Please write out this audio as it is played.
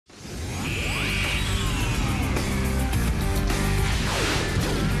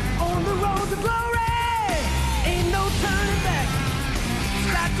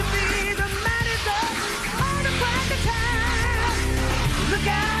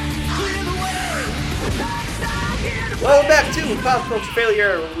Welcome back to Pop Culture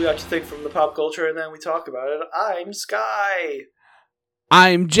Failure, where we watch a thing from the pop culture and then we talk about it. I'm Sky.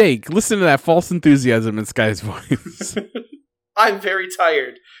 I'm Jake. Listen to that false enthusiasm in Sky's voice. I'm very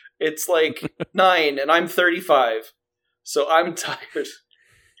tired. It's like 9 and I'm 35, so I'm tired.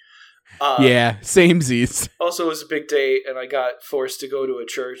 Yeah, samesies. Also, it was a big day and I got forced to go to a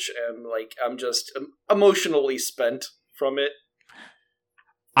church and I'm just emotionally spent from it.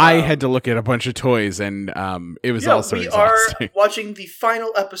 I had to look at a bunch of toys and it was also exhausting. We are watching the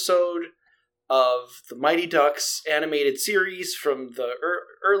final episode of the Mighty Ducks animated series from the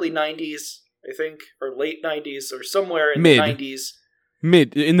early 90s, I think, or late 90s, or somewhere in the 90s.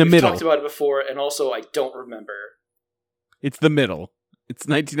 In the middle. We've talked about it before, and also I don't remember. It's the middle. It's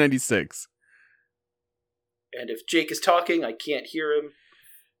 1996. And if Jake is talking, I can't hear him.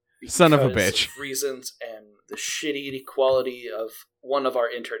 Son of a bitch. Of reasons and the shitty quality of one of our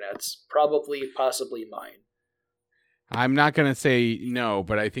internets. Possibly mine. I'm not going to say no,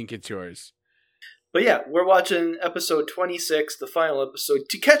 but I think it's yours. But yeah, we're watching episode 26, the final episode,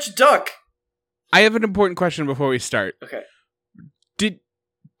 To Catch a Duck! I have an important question before we start. Okay.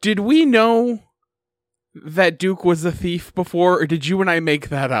 Did we know that Duke was a thief before, or did you and I make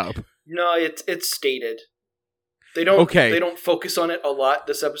that up? No, it's stated. They don't focus on it a lot.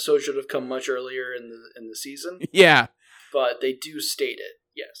 This episode should have come much earlier in the season. Yeah. But they do state it,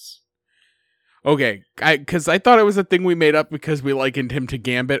 yes. Okay, because I thought it was a thing we made up because we likened him to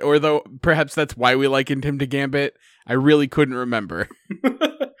Gambit, or though perhaps that's why we likened him to Gambit. I really couldn't remember.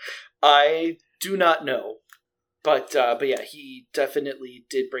 I do not know. But yeah, he definitely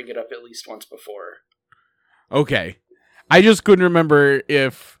did bring it up at least once before. Okay. I just couldn't remember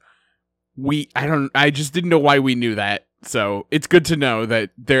if I just didn't know why we knew that. So it's good to know that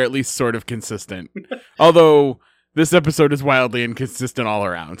they're at least sort of consistent. Although this episode is wildly inconsistent all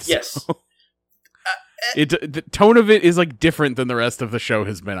around. So. Yes. The tone of it is like different than the rest of the show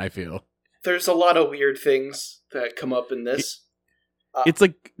has been, I feel. There's a lot of weird things that come up in this. It's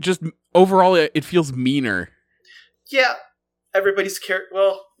like just overall it feels meaner. Yeah, everybody's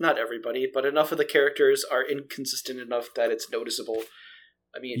well, not everybody, but enough of the characters are inconsistent enough that it's noticeable.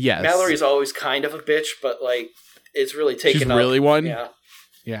 I mean, yes. Mallory's always kind of a bitch, but like it's really taken up. She's really one? Yeah.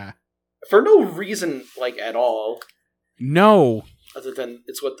 Yeah. For no reason, like, at all. No. Other than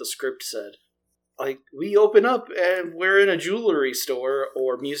it's what the script said. Like, we open up and we're in a jewelry store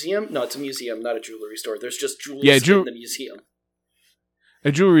or museum. No, it's a museum, not a jewelry store. There's just jewels in the museum.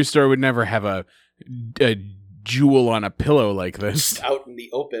 A jewelry store would never have a jewel on a pillow like this. Just out in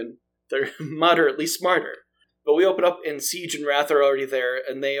the open. They're moderately smarter. But we open up and Siege and Wrath are already there,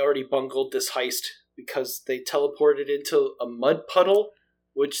 and they already bungled this heist because they teleported into a mud puddle,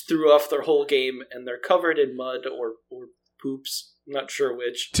 which threw off their whole game, and they're covered in mud or poops. I'm not sure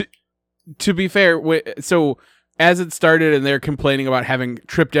which. To be fair, so as it started and they're complaining about having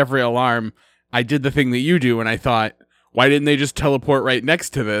tripped every alarm, I did the thing that you do, and I thought, why didn't they just teleport right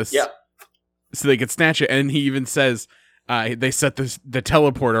next to this? Yeah. So they could snatch it, and he even says they set the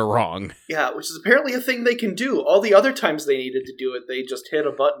teleporter wrong. Yeah, which is apparently a thing they can do. All the other times they needed to do it, they just hit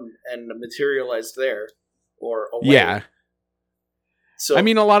a button and materialized there or away. Yeah. So I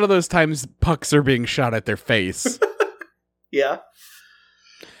mean, a lot of those times pucks are being shot at their face. Yeah.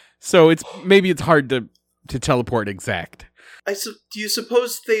 So it's hard to teleport exact. Do you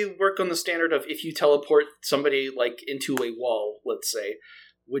suppose they work on the standard of if you teleport somebody like into a wall, let's say,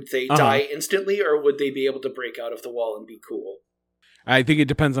 would they die instantly, or would they be able to break out of the wall and be cool? I think it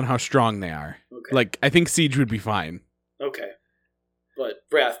depends on how strong they are. Okay. Like, I think Siege would be fine. Okay. But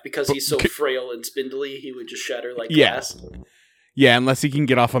Wrath, because he's so frail and spindly, he would just shatter like glass? Yeah, unless he can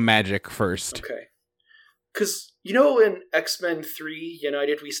get off a magic first. Okay. Because, in X-Men 3,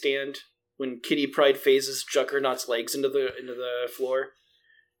 United We Stand, when Kitty Pryde phases Juggernaut's legs into the floor?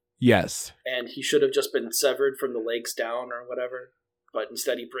 Yes. And he should have just been severed from the legs down or whatever. But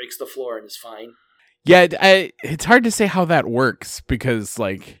instead he breaks the floor and is fine. Yeah, it's hard to say how that works because,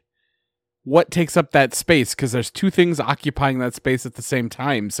 like, what takes up that space? Because there's two things occupying that space at the same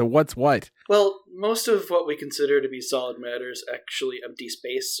time, so what's what? Well, most of what we consider to be solid matter is actually empty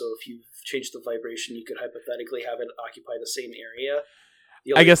space, so if you change the vibration, you could hypothetically have it occupy the same area.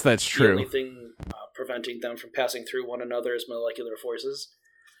 I guess that's true. The only thing preventing them from passing through one another is molecular forces.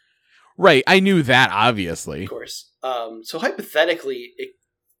 Right, I knew that, obviously. Of course. So hypothetically, it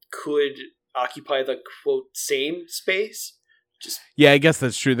could occupy the, quote, same space. Yeah, I guess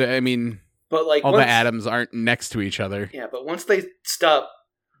that's true. But like all the atoms aren't next to each other. Yeah, but once they stop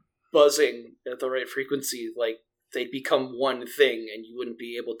buzzing at the right frequency, like, they'd become one thing, and you wouldn't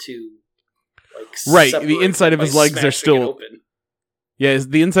be able to, like, right, the inside of his legs are still... open. Yeah,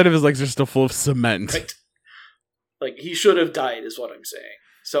 the inside of his legs are still full of cement. Right. Like, he should have died, is what I'm saying.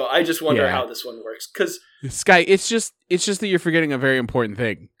 So I just wonder Yeah. how this one works. Because Sky, it's just that you're forgetting a very important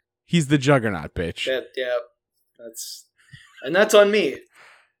thing. He's the Juggernaut, bitch. that's on me.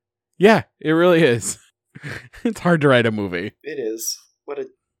 Yeah, it really is. It's hard to write a movie. It is.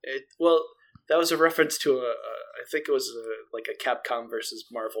 Well, that was a reference to I think it was like a Capcom versus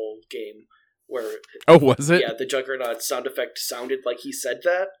Marvel game where. Oh, was it? Yeah, the Juggernaut sound effect sounded like he said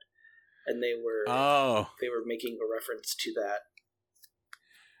that, and they were making a reference to that.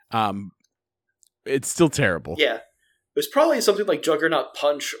 It's still terrible. Yeah, it was probably something like Juggernaut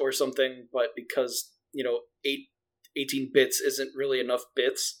Punch or something, but because 18 bits isn't really enough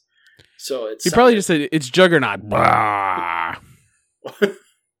bits, so it's. He probably just said it's Juggernaut. Bah.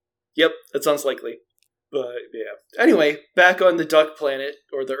 Yep, that sounds likely. But yeah. Anyway, back on the duck planet,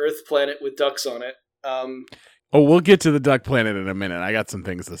 or the Earth planet with ducks on it. We'll get to the duck planet in a minute. I got some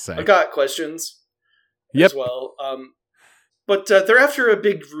things to say. I got questions. Yep. As well. But they're after a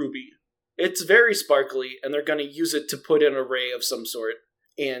big ruby. It's very sparkly, and they're going to use it to put in a ray of some sort.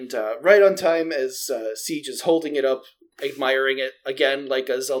 And right on time, as Siege is holding it up, admiring it again, like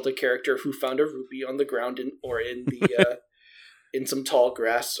a Zelda character who found a ruby on the ground in the in some tall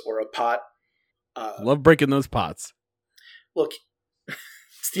grass or a pot. Love breaking those pots. Look,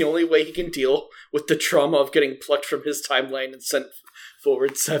 it's the only way he can deal with the trauma of getting plucked from his timeline and sent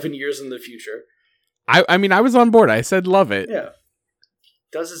forward 7 years in the future. I mean, I was on board. I said love it. Yeah.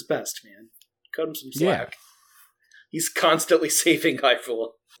 Does his best, man. Cut him some slack. Yeah. He's constantly saving Hyrule.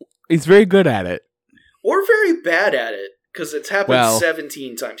 He's very good at it. Or very bad at it, because it's happened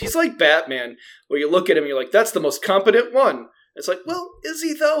 17 times. He's like Batman, where you look at him and you're like, that's the most competent one. It's like, well, is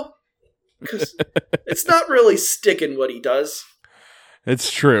he though? Because it's not really sticking what he does.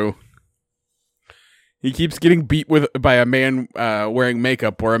 It's true. He keeps getting beat by a man wearing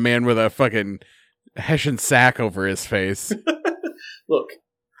makeup or a man with a fucking Hessian sack over his face. Look,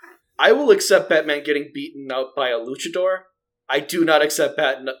 I will accept Batman getting beaten up by a luchador. I do not accept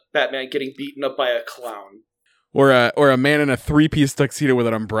Batman getting beaten up by a clown. Or a man in a 3-piece tuxedo with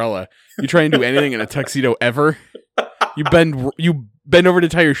an umbrella. You try and do anything in a tuxedo ever? You bend over to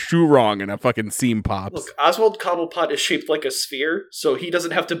tie your shoe wrong and a fucking seam pops. Look, Oswald Cobblepot is shaped like a sphere, so he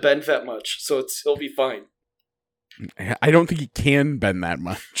doesn't have to bend that much, so he'll be fine. I don't think he can bend that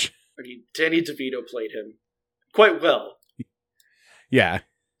much. I mean, Danny DeVito played him quite well. Yeah.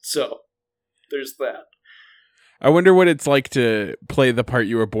 So, there's that. I wonder what it's like to play the part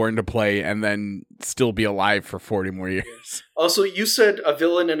you were born to play and then still be alive for 40 more years. Also, you said a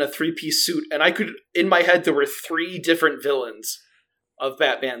villain in a 3-piece suit, and in my head, there were 3 different villains of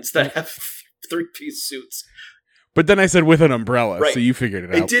Batmans that have 3-piece suits. But then I said with an umbrella, right. So you figured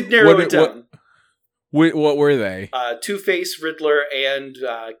it out. It did narrow it down. What were they? Two-Face, Riddler, and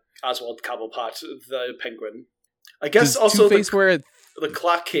Oswald Cobblepot, the Penguin. I guess Does also Two-Face wear the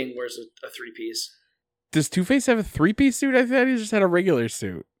Clock King wears a 3-piece. Does Two-Face have a 3-piece suit? I thought he just had a regular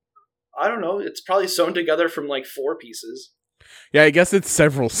suit. I don't know. It's probably sewn together from like 4 pieces. Yeah, I guess it's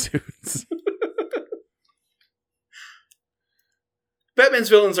several suits. Batman's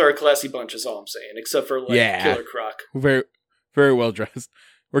villains are a classy bunch, is all I'm saying, except for Killer Croc. Very, very well dressed.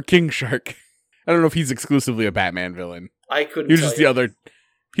 Or King Shark. I don't know if he's exclusively a Batman villain. I couldn't. He was just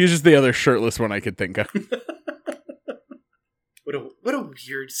the other shirtless one I could think of. What a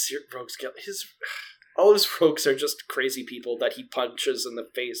weird rogues get. All his rogues are just crazy people that he punches in the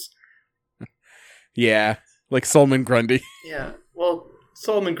face. Yeah, like Solomon Grundy. Yeah, well,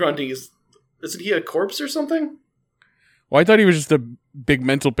 Solomon Grundy isn't he a corpse or something? Well, I thought he was just a big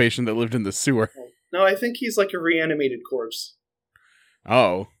mental patient that lived in the sewer. No, I think he's like a reanimated corpse.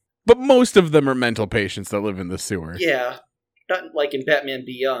 Oh. But most of them are mental patients that live in the sewer. Yeah. Not like in Batman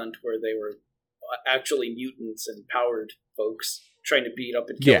Beyond, where they were actually mutants and powered folks trying to beat up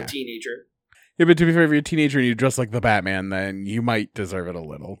and kill a teenager. Yeah, but to be fair, if you're a teenager and you dress like the Batman, then you might deserve it a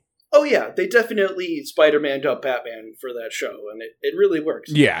little. Oh yeah, they definitely Spider-Man'd up Batman for that show, and it really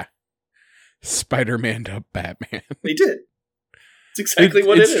works. Yeah. Spider-Man'd up Batman. They did. It's exactly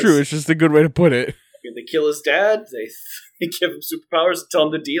what it is. It's true, it's just a good way to put it. They kill his dad, they give him superpowers and tell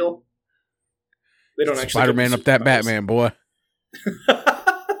him to deal. They don't actually Spider-Man up that Batman, boy.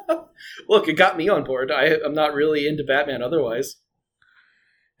 Look, it got me on board. I'm not really into Batman otherwise.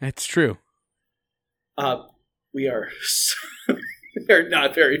 That's true. We are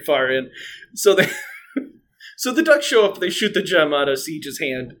not very far in. So the ducks show up, they shoot the gem out of Siege's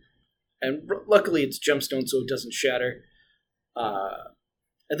hand, and luckily it's gemstone so it doesn't shatter.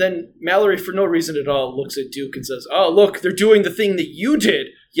 And then Mallory, for no reason at all, looks at Duke and says, "Oh, look, they're doing the thing that you did,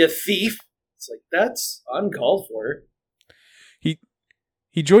 you thief." It's like, that's uncalled for.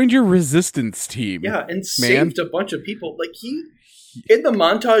 He joined your resistance team. Yeah, and saved a bunch of people. Like, in the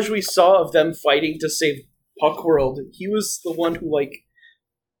montage we saw of them fighting to save Puckworld, he was the one who, like,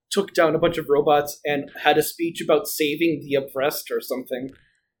 took down a bunch of robots and had a speech about saving the oppressed or something.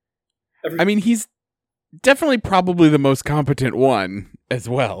 I mean, he's definitely probably the most competent one as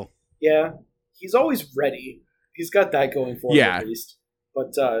well. Yeah, he's always ready. He's got that going for him, at least.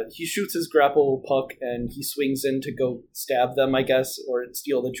 But he shoots his grapple puck, and he swings in to go stab them, I guess, or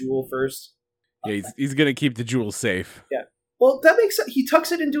steal the jewel first. Yeah, he's going to keep the jewel safe. Yeah. Well, that makes sense. He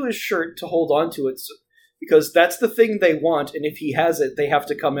tucks it into his shirt to hold on to it, because that's the thing they want, and if he has it, they have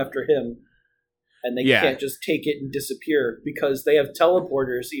to come after him. And they can't just take it and disappear, because they have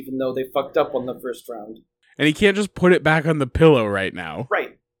teleporters, even though they fucked up on the first round. And he can't just put it back on the pillow right now.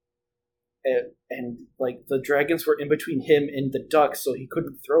 Right. And like, the dragons were in between him and the ducks, so he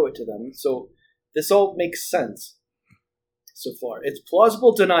couldn't throw it to them. So this all makes sense so far. It's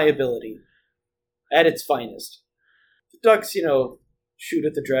plausible deniability at its finest. The ducks, shoot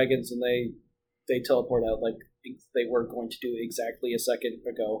at the dragons, and they teleport out like they were going to do exactly a second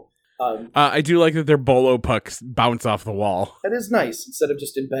ago. I do like that their bolo pucks bounce off the wall. That is nice, instead of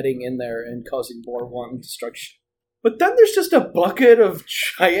just embedding in there and causing more wanton destruction. But then there's just a bucket of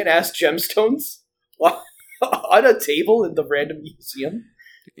giant-ass gemstones on a table in the random museum.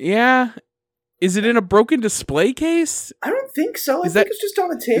 Yeah. Is it in a broken display case? I don't think so. I think it's just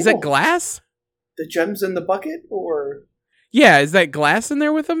on a table. Is that glass? The gems in the bucket, or... Yeah, is that glass in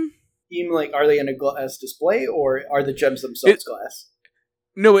there with them? You mean, like, are they in a glass display, or are the gems themselves glass?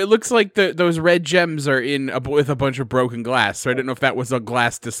 No, it looks like those red gems are with a bunch of broken glass, so I didn't know if that was a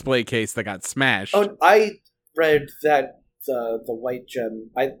glass display case that got smashed. Oh, I read that the white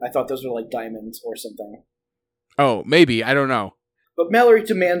gem, I thought those were like diamonds or something. Oh, maybe. I don't know. But Mallory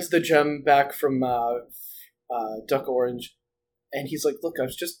demands the gem back from Duck Orange, and he's like, look, I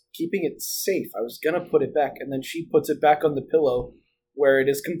was just keeping it safe. I was gonna put it back. And then she puts it back on the pillow, where it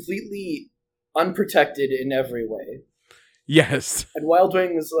is completely unprotected in every way. Yes. And Wild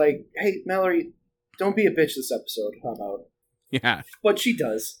Wing is like, hey, Mallory, don't be a bitch this episode. How about? Yeah. But she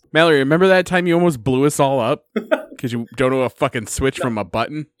does. Mallory, remember that time you almost blew us all up? Because you don't know a fucking switch from a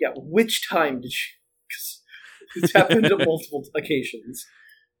button? Yeah, which time did she... Because it's happened on multiple occasions.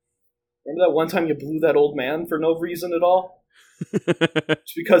 Remember that one time you blew that old man for no reason at all?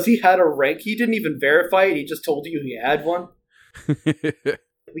 It's because he had a rank. He didn't even verify it. He just told you he had one.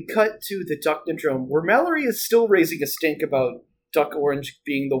 We cut to the Ducknodrome, where Mallory is still raising a stink about Duck Orange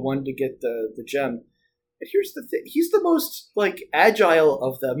being the one to get the gem. And here's the thing. He's the most, like, agile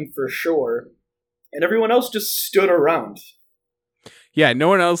of them, for sure. And everyone else just stood around. Yeah, no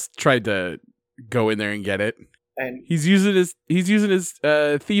one else tried to go in there and get it. And he's using his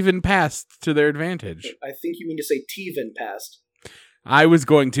thieving past to their advantage. I think you mean to say Teven past. I was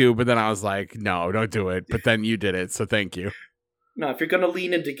going to, but then I was like, no, don't do it. But then you did it, so thank you. No, if you're going to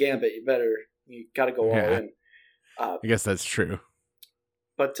lean into Gambit, you got to go all in. I guess that's true.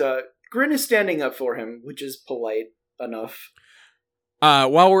 But Grin is standing up for him, which is polite enough.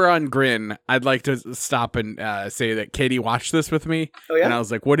 While we're on Grin, I'd like to stop and say that Katie watched this with me. Oh, yeah? And I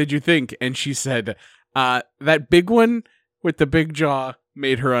was like, what did you think? And she said, that big one with the big jaw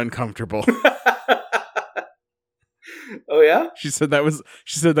made her uncomfortable. Oh, yeah? She said that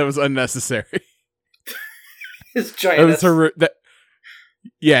was unnecessary. His giant...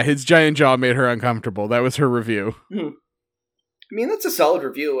 his giant jaw made her uncomfortable. That was her review. I mean, that's a solid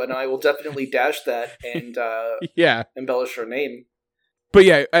review, and I will definitely dash that and embellish her name. But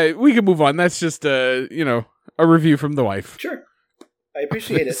yeah, we can move on. That's just a review from the wife. Sure. I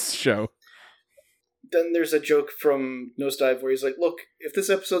appreciate it. Show. Then there's a joke from Nosedive where he's like, look, if this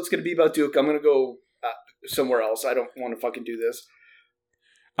episode's going to be about Duke, I'm going to go somewhere else. I don't want to fucking do this.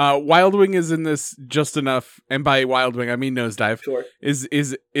 Wild Wing is in this just enough, and by Wild Wing I mean Nosedive. Sure.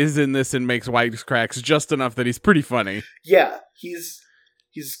 Is in this and makes wisecracks just enough that he's pretty funny. Yeah, he's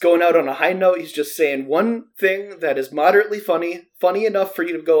going out on a high note. He's just saying one thing that is moderately funny enough for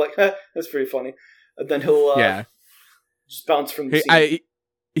you to go like, that's pretty funny, and then he'll just bounce from the scene.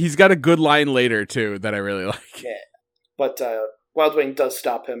 He's got a good line later too that I really like. Yeah, but Wild Wing does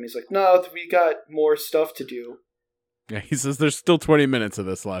stop him. He's like, no, we got more stuff to do. Yeah, he says there's still 20 minutes of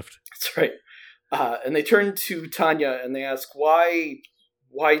this left. That's right. And they turn to Tanya and they ask, why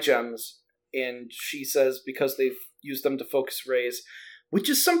gems? And she says, because they've used them to focus rays, which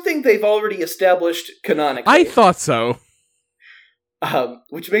is something they've already established canonically. I thought so.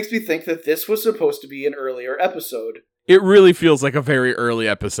 Which makes me think that this was supposed to be an earlier episode. It really feels like a very early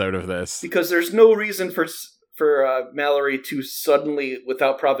episode of this. Because there's no reason for Mallory to suddenly,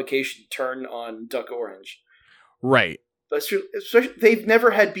 without provocation, turn on Duck Orange. Right. Especially, they've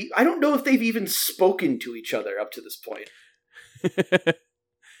never had I don't know if they've even spoken to each other up to this point.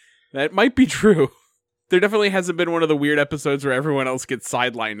 That might be true. There definitely hasn't been one of the weird episodes where everyone else gets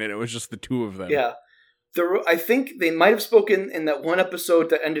sidelined and it was just the two of them. Yeah. I think they might have spoken in that one episode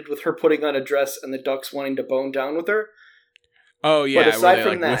that ended with her putting on a dress and the ducks wanting to bone down with her. Oh, yeah. But aside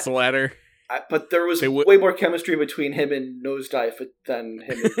from like, that, whistle at her. But there was way more chemistry between him and Nosedive than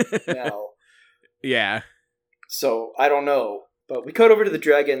him and Mal. Yeah. So, I don't know. But we cut over to the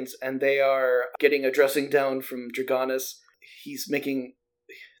dragons, and they are getting a dressing down from Dragonis. He's making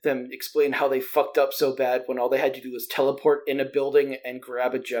them explain how they fucked up so bad when all they had to do was teleport in a building and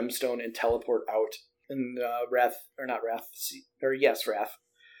grab a gemstone and teleport out. And Wrath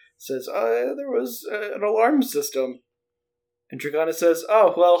says, there was an alarm system. And Dragonis says,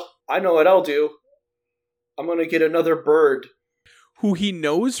 oh, well, I know what I'll do. I'm going to get another bird. Who he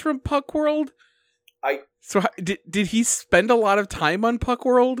knows from Puckworld? So did he spend a lot of time on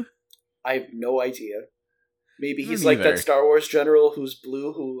Puckworld? I have no idea. Maybe he's like that Star Wars general who's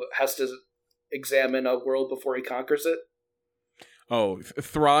blue who has to examine a world before he conquers it. Oh,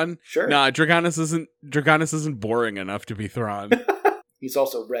 Thrawn? Sure. Nah, Dragonis isn't boring enough to be Thrawn. He's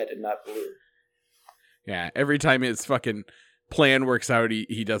also red and not blue. Yeah, every time his fucking plan works out,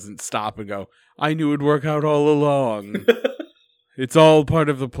 he doesn't stop and go, I knew it'd work out all along. It's all part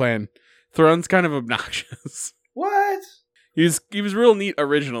of the plan. Thrawn's kind of obnoxious. What? He was real neat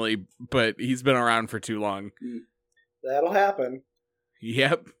originally, but he's been around for too long. That'll happen.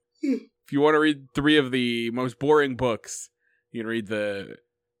 Yep. If you want to read 3 of the most boring books, you can read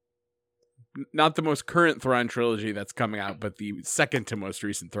not the most current Thrawn trilogy that's coming out, but the second to most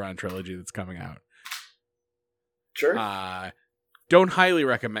recent Thrawn trilogy that's coming out. Sure. Don't highly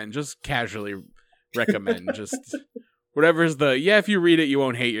recommend, just casually recommend. Just whatever's if you read it, you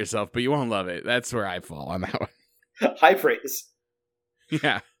won't hate yourself, but you won't love it. That's where I fall on that one. High praise.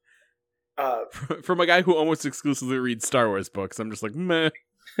 Yeah. From a guy who almost exclusively reads Star Wars books, I'm just like, meh.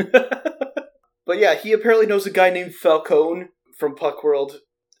 But yeah, he apparently knows a guy named Falcone from Puckworld,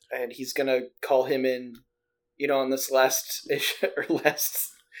 and he's gonna call him in, on this last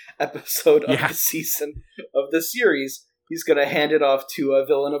episode of the season of the series. He's gonna hand it off to a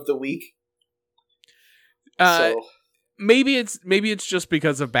villain of the week. Maybe it's just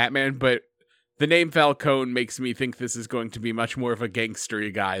because of Batman, but the name Falcone makes me think this is going to be much more of a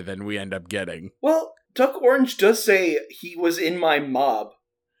gangstery guy than we end up getting. Well, Duck Orange does say he was in my mob.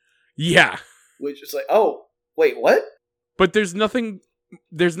 Yeah. Which is like, oh, wait, what? But there's nothing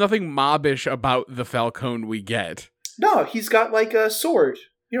mobbish about the Falcone we get. No, he's got like a sword.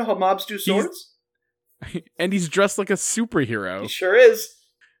 You know how mobs do swords? And he's dressed like a superhero. He sure is.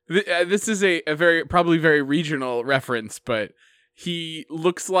 This is a probably very regional reference, but he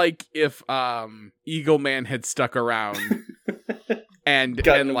looks like if Eagle Man had stuck around and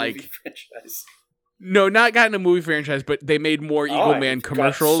like franchise. No, not gotten a movie franchise, but they made more Eagle Man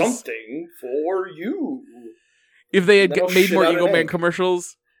commercials. Got something for you. If they had made more Eagle Man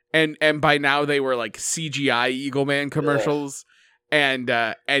commercials, and by now they were like CGI Eagle Man commercials, and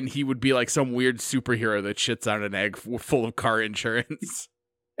he would be like some weird superhero that shits out an egg full of car insurance.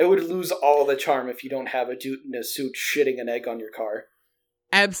 It would lose all the charm if you don't have a dude in a suit shitting an egg on your car.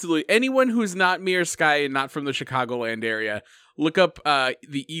 Absolutely. Anyone who's not Mir Sky and not from the Chicagoland area, look up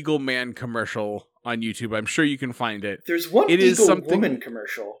the Eagle Man commercial on YouTube. I'm sure you can find it. There's one Eagle Woman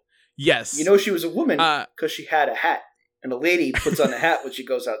commercial. Yes. You know she was a woman because she had a hat. And a lady puts on a hat when she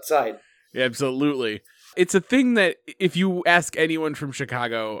goes outside. Yeah, absolutely. It's a thing that if you ask anyone from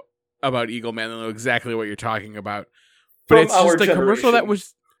Chicago about Eagle Man, they'll know exactly what you're talking about. But it's just a commercial that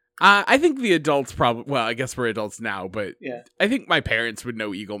was... I think the adults probably... Well, I guess we're adults now, but I think my parents would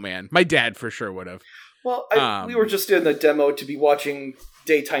know Eagle Man. My dad for sure would have. Well, we were just in the demo to be watching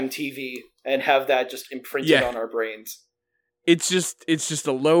daytime TV and have that just imprinted on our brains. It's just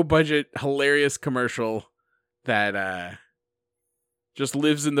a low-budget, hilarious commercial that just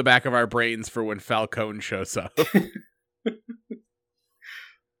lives in the back of our brains for when Falcone shows up.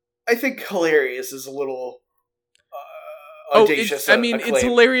 I think hilarious is a little... audacious. It's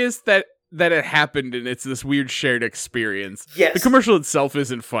hilarious that it happened and it's this weird shared experience. Yes. The commercial itself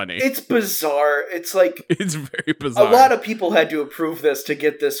isn't funny. It's bizarre. It's like... It's very bizarre. A lot of people had to approve this to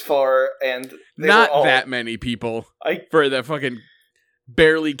get this far, and... Not that many people. For the fucking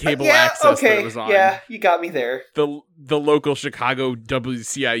barely cable access that it was on. Yeah, you got me there. The local Chicago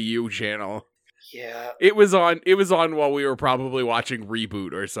WCIU channel. Yeah. It was on while we were probably watching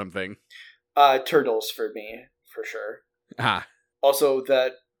Reboot or something. Turtles for me, for sure. Ah. Also,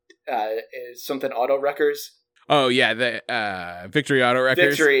 that is something Auto Wreckers. Oh, yeah, the Victory Auto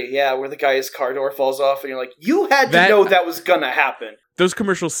Wreckers. Victory, yeah, where the guy's car door falls off, and you're like, you had to know that was gonna happen. Those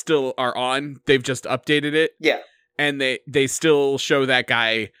commercials still are on. They've just updated it. Yeah. And they still show that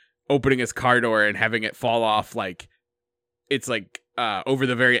guy opening his car door and having it fall off, like, it's like, over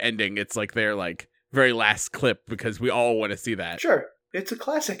the very ending. It's like their, like, very last clip, because we all want to see that. Sure. It's a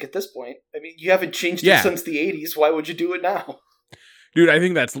classic at this point. I mean, you haven't changed it since the 80s. Why would you do it now? Dude, I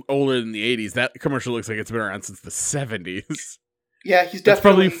think that's older than the 80s. That commercial looks like it's been around since the 70s. Yeah, he's definitely... That's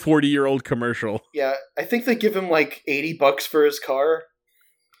probably a 40-year-old commercial. Yeah, I think they give him like $80 for his car.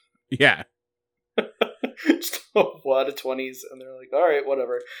 Yeah. Just a lot of 20s, and they're like, all right,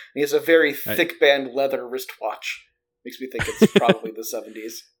 whatever. And he has a very thick band leather wristwatch. Makes me think it's probably the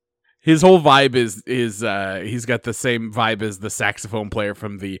 70s. His whole vibe is he's got the same vibe as the saxophone player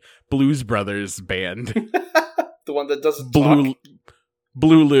from the Blues Brothers band. The one that doesn't talk.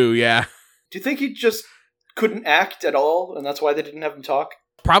 Blue Lou, yeah. Do you think he just couldn't act at all, and that's why they didn't have him talk?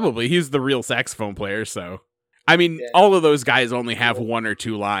 Probably. He's the real saxophone player, so... I mean, all of those guys only have 1 or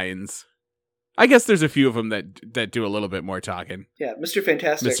 2 lines. I guess there's a few of them that do a little bit more talking. Yeah, Mr.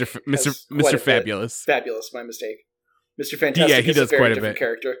 Fantastic. Mr. Fabulous. Fabulous, my mistake. Mr. Fantastic he does a very different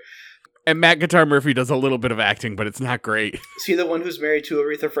character. And Matt Guitar Murphy does a little bit of acting, but it's not great. Is he the one who's married to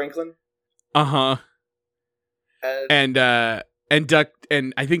Aretha Franklin? Uh-huh. And Duck,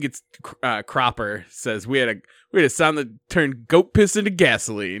 and I think it's Cropper says we had a sound that turned goat piss into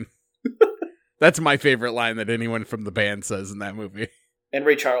gasoline. That's my favorite line that anyone from the band says in that movie. And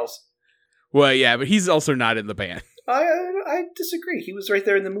Ray Charles. Well, yeah, but he's also not in the band. I disagree. He was right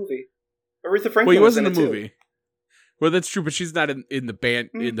there in the movie. Aretha Franklin. Well, he was in the movie. Too. Well, that's true, but she's not in the band.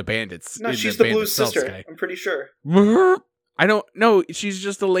 In the band, it's no, she's the Blues sister. Sky. I'm pretty sure. I don't know. She's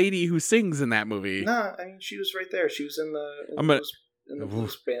just a lady who sings in that movie. Nah, I mean she was right there. She was in the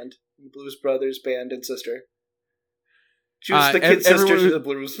Blues band, the Blues Brothers band and sister. She was the kid sister to the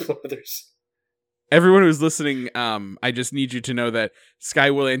Blues Brothers. Everyone who's listening, I just need you to know that Sky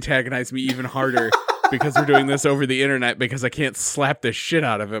will antagonize me even harder because we're doing this over the internet because I can't slap the shit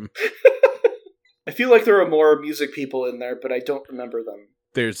out of him. I feel like there are more music people in there, but I don't remember them.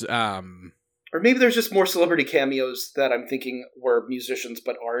 There's, or maybe there's just more celebrity cameos that I'm thinking were musicians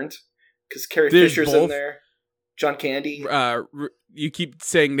but aren't. Because Carrie Fisher's in there. John Candy. You keep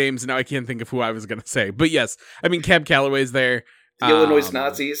saying names, and now I can't think of who I was going to say. But yes, I mean, Cab Calloway's there. The Illinois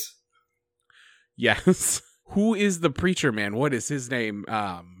Nazis. Yes. Who is the preacher man? What is his name?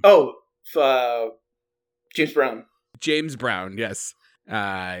 James Brown. James Brown, yes.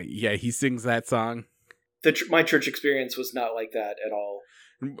 Yeah, he sings that song. My church experience was not like that at all.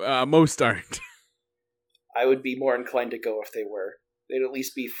 Most aren't. I would be more inclined to go if they were. They'd at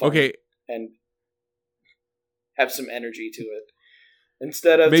least be fun. Okay. And have some energy to it.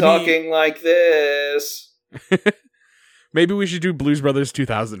 Instead of talking like this. Maybe we should do Blues Brothers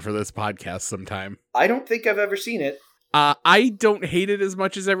 2000 for this podcast sometime. I don't think I've ever seen it. I don't hate it as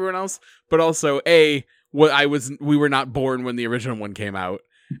much as everyone else, but also we were not born when the original one came out,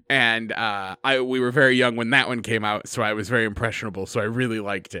 and we were very young when that one came out, so I was very impressionable, so I really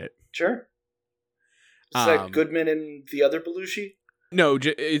liked it. Sure. Is that Goodman and the other Belushi? No,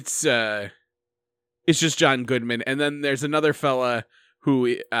 it's just John Goodman, and then there's another fella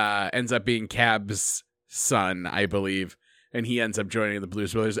who ends up being Cab's son, I believe, and he ends up joining the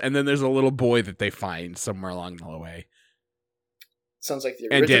Blues Brothers, and then there's a little boy that they find somewhere along the way. Sounds like the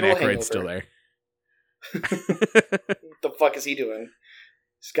original And Dan Hangover. Aykroyd's still there. What the fuck is he doing?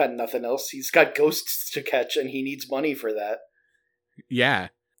 He's got nothing else. He's got ghosts to catch, and he needs money for that. Yeah.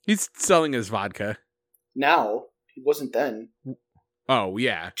 He's selling his vodka. Now. He wasn't then. Oh,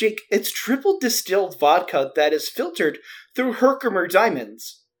 yeah. Jake, it's triple distilled vodka that is filtered through Herkimer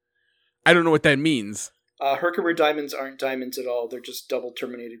diamonds. I don't know what that means. Herkimer diamonds aren't diamonds at all. They're just double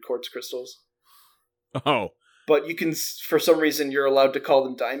terminated quartz crystals. Oh. But you can, for some reason, you're allowed to call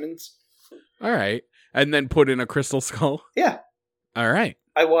them diamonds. All right. And then put in a crystal skull? Yeah. All right.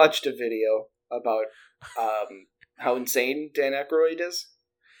 I watched a video about how insane Dan Aykroyd is.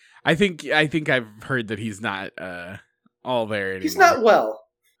 I think I've heard that he's not all there anymore. He's not well.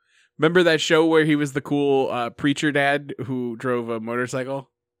 Remember that show where he was the cool preacher dad who drove a motorcycle?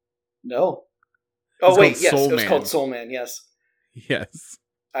 No. Oh, wait, yes. Soul It was Man. called Soul Man, yes. Yes.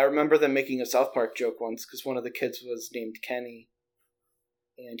 I remember them making a South Park joke once because one of the kids was named Kenny.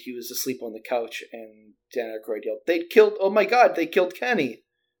 And he was asleep on the couch, and Dan Aykroyd yelled, oh my god, they killed Kenny.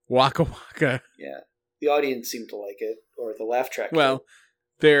 Waka waka. Yeah. The audience seemed to like it, or the laugh track. Well,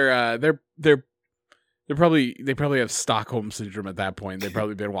 they probably have Stockholm syndrome at that point. They've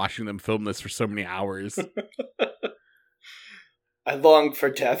probably been watching them film this for so many hours. I long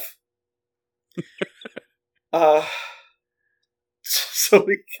for death. So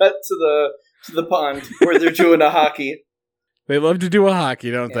we cut to the pond where they're doing a hockey. They love to do a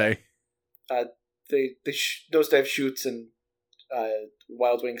hockey, don't they? They Nosedive shoots and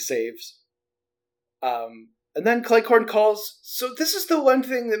Wild Wing saves. And then Cleghorn calls. So this is the one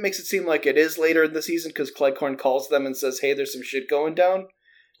thing that makes it seem like it is later in the season, because Cleghorn calls them and says, hey, there's some shit going down.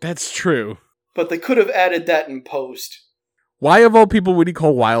 That's true. But they could have added that in post. Why of all people would he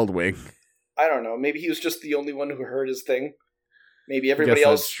call Wild Wing? I don't know. Maybe he was just the only one who heard his thing. Maybe everybody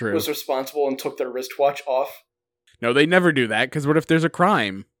else was responsible and took their wristwatch off. No, they never do that, because what if there's a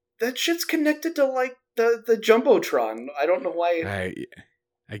crime? That shit's connected to, like, the Jumbotron. I don't know why.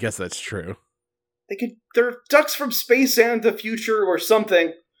 I guess that's true. They're ducks from space and the future or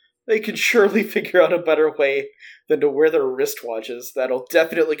something. They can surely figure out a better way than to wear their wristwatches. That'll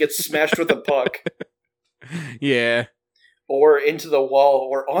definitely get smashed with a puck. Yeah. Or into the wall,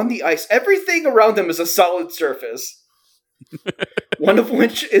 or on the ice. Everything around them is a solid surface. One of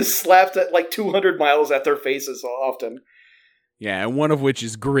which is slapped at like 200 miles at their faces often. Yeah, and one of which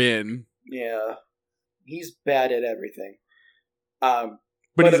is Grin. Yeah. He's bad at everything.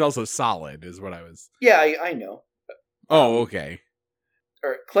 But he's also solid, is what I was... Yeah, I know. Oh, okay.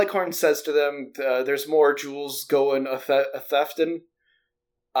 Cleghorn says to them, there's more jewels going a theftin'.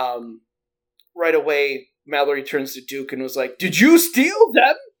 Right away, Mallory turns to Duke and was like, did you steal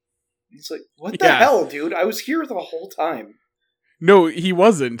them? He's like, what the hell, dude? I was here the whole time. No, he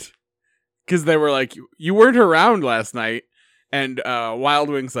wasn't. Because they were like, you weren't around last night. And Wild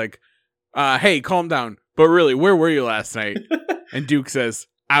Wing's like, hey, calm down. But really, where were you last night? And Duke says,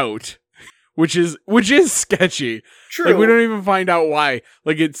 out. Which is sketchy. True. Like, we don't even find out why.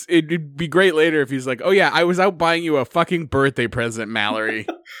 Like, it'd be great later if he's like, oh yeah, I was out buying you a fucking birthday present, Mallory.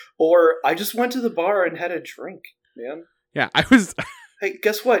 Or, I just went to the bar and had a drink, man. Yeah, I was... Hey,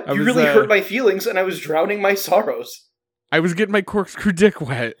 guess what? You really hurt my feelings and I was drowning my sorrows. I was getting my corkscrew dick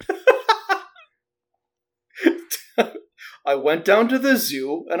wet. I went down to the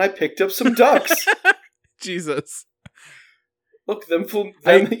zoo and I picked up some ducks. Jesus. Look, them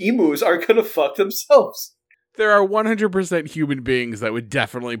emus are gonna fuck themselves. There are 100% human beings that would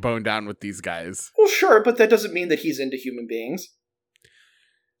definitely bone down with these guys. Well, sure, but that doesn't mean that he's into human beings.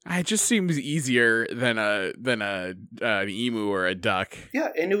 It just seems easier than an emu or a duck. Yeah,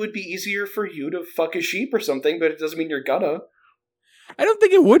 and it would be easier for you to fuck a sheep or something, but it doesn't mean you're gonna. I don't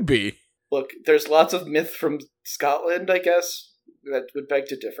think it would be. Look, there's lots of myth from Scotland, I guess, that would beg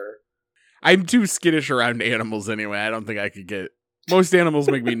to differ. I'm too skittish around animals anyway. I don't think I could get... Most animals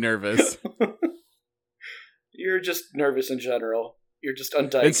make me nervous. You're just nervous in general. You're just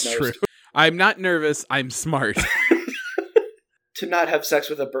undiagnosed. It's true. I'm not nervous. I'm smart. To not have sex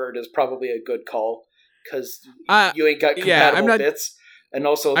with a bird is probably a good call, because you ain't got compatible bits. And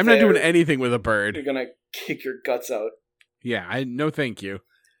also, I'm not doing anything with a bird. You're gonna kick your guts out. Yeah, no thank you.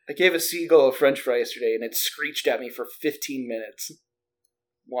 I gave a seagull a french fry yesterday, and it screeched at me for 15 minutes,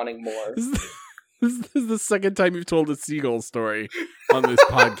 wanting more. This is the second time you've told a seagull story on this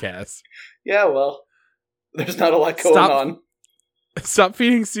podcast. Yeah, well, there's not a lot going on. Stop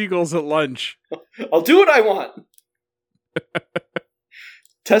feeding seagulls at lunch. I'll do what I want.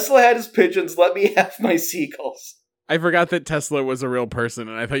 Tesla had his pigeons, let me have my seagulls. I forgot that Tesla was a real person,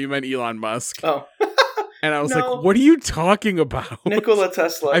 and I thought you meant Elon Musk. Oh. And I was like, what are you talking about? Nikola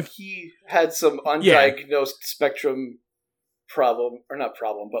Tesla, he had some undiagnosed spectrum problem, or not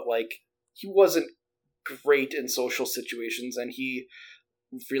problem, but like, he wasn't great in social situations, and he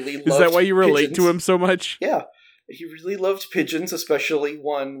really loved pigeons. Is that why you relate to him so much? Yeah. He really loved pigeons, especially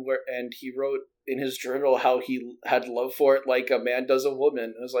one and he wrote in his journal how he had love for it like a man does a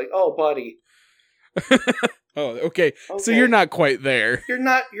woman. I was like, oh, buddy. Oh, okay. So you're not quite there. You're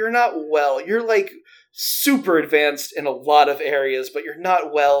not well. You're like super advanced in a lot of areas, but you're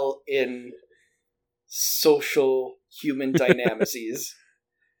not well in social human dynamics.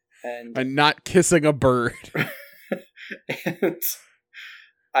 And not kissing a bird. And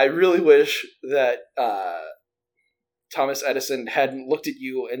I really wish that Thomas Edison hadn't looked at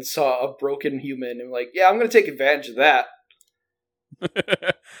you and saw a broken human and like, yeah, I'm going to take advantage of that.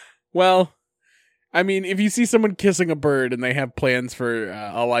 Well, I mean, if you see someone kissing a bird and they have plans for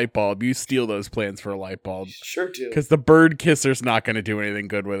a light bulb, you steal those plans for a light bulb. Sure do. Because the bird kisser's not going to do anything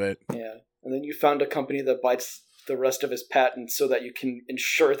good with it. Yeah. And then you found a company that buys the rest of his patents so that you can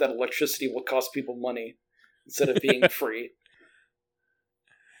ensure that electricity will cost people money instead of being free.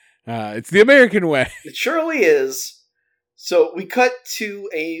 It's the American way. It surely is. So we cut to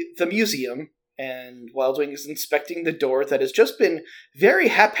the museum, and Wild Wing is inspecting the door that has just been very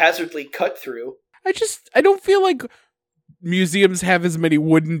haphazardly cut through. I don't feel like museums have as many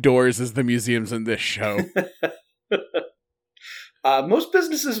wooden doors as the museums in this show. Most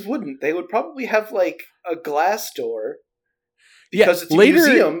businesses wouldn't. They would probably have, like, a glass door. Because it's a later,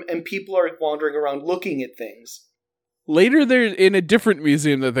 museum and people are wandering around looking at things. Later, there's in a different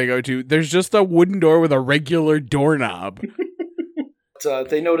museum that they go to, there's just a wooden door with a regular doorknob.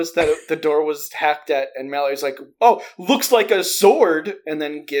 They noticed that the door was hacked at, and Mallory's like, "Oh, looks like a sword," and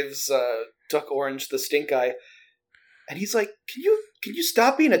then gives Duck Orange the stink eye. And he's like, Can you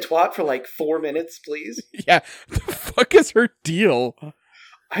stop being a twat for like 4 minutes, please?" Yeah, the fuck is her deal?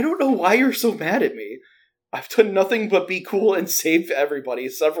 I don't know why you're so mad at me. I've done nothing but be cool and save everybody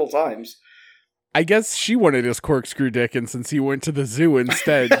several times. I guess she wanted his corkscrew dick, and since he went to the zoo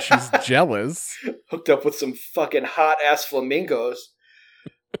instead, she's jealous. Hooked up with some fucking hot-ass flamingos.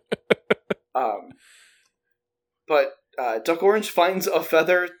 But Duck Orange finds a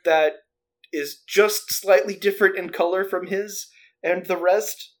feather that is just slightly different in color from his and the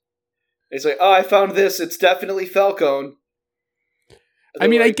rest. And he's like, "Oh, I found this. It's definitely Falcone." I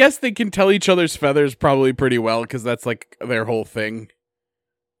mean, I guess they can tell each other's feathers probably pretty well, because that's like their whole thing.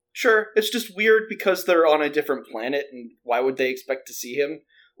 Sure, it's just weird because they're on a different planet, and why would they expect to see him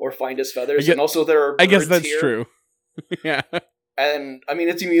or find his feathers? And also there are birds I guess that's here. true. Yeah. And, I mean,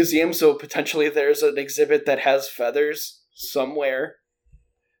 it's a museum, so potentially there's an exhibit that has feathers somewhere.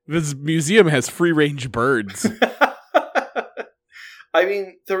 This museum has free-range birds. I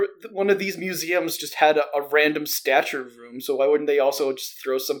mean, one of these museums just had a random statue room, so why wouldn't they also just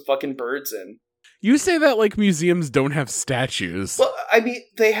throw some fucking birds in? You say that like museums don't have statues. Well, I mean,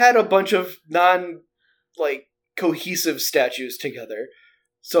 they had a bunch of cohesive statues together.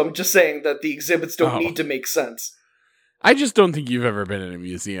 So I'm just saying that the exhibits don't need to make sense. I just don't think you've ever been in a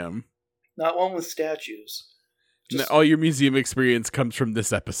museum. Not one with statues. All your museum experience comes from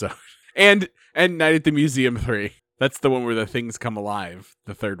this episode. And Night at the Museum 3. That's the one where the things come alive.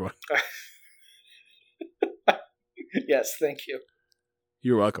 The third one. Yes, thank you.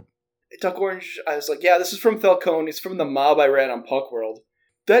 You're welcome. Duck Orange, I was like, yeah, this is from Falcone. It's from the mob I ran on Puck World.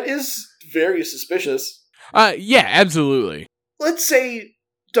 That is very suspicious. Yeah, absolutely. Let's say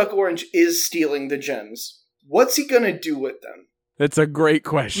Duck Orange is stealing the gems. What's he gonna do with them? That's a great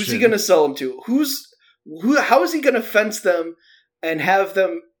question. Who's he gonna sell them to? How is he gonna fence them and have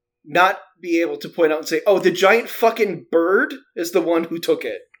them not be able to point out and say, "Oh, the giant fucking bird is the one who took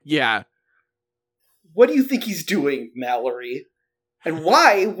it"? Yeah. What do you think he's doing, Mallory? And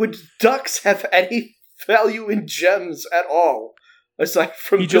why would ducks have any value in gems at all, aside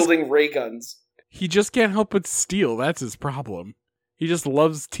from building ray guns? He just can't help but steal. That's his problem. He just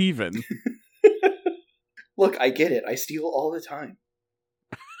loves Teven. Look, I get it. I steal all the time.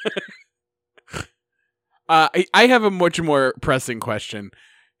 I have a much more pressing question.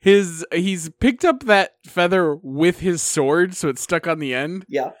 He's picked up that feather with his sword, so it's stuck on the end.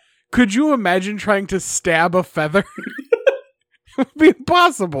 Yeah. Could you imagine trying to stab a feather? It would be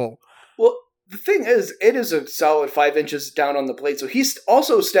impossible. Well, the thing is, it is a solid 5 inches down on the blade, so he's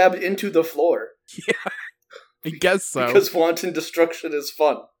also stabbed into the floor. Yeah, I guess so. Because wanton destruction is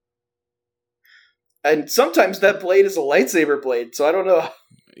fun. And sometimes that blade is a lightsaber blade, so I don't know.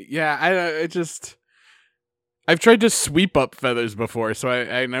 Yeah, I've tried to sweep up feathers before, so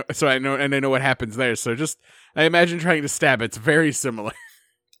I know what happens there. So I imagine trying to stab. It's very similar.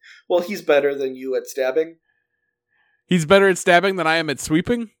 Well, he's better than you at stabbing. He's better at stabbing than I am at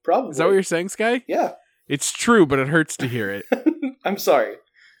sweeping? Probably. Is that what you're saying, Sky? Yeah. It's true, but it hurts to hear it. I'm sorry.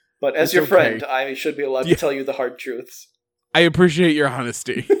 But as your friend, I should be allowed to tell you the hard truths. I appreciate your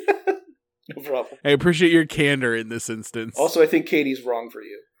honesty. No problem. I appreciate your candor in this instance. Also, I think Katie's wrong for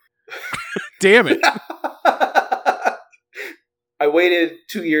you. Damn it. I waited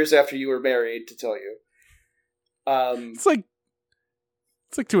 2 years after you were married to tell you. It's like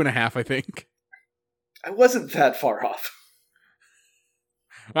 2.5, I think. I wasn't that far off.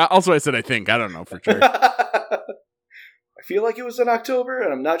 Also, I said I think. I don't know for sure. I feel like it was in October,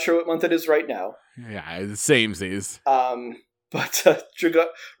 and I'm not sure what month it is right now. Yeah, the samesies. But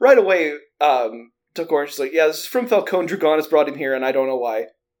right away, Duck Orange is like, yeah, this is from Falcone. Dragon has brought him here, and I don't know why.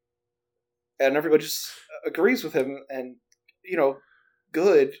 And everybody just agrees with him, and,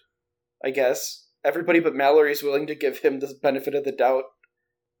 good, I guess. Everybody but Mallory is willing to give him the benefit of the doubt.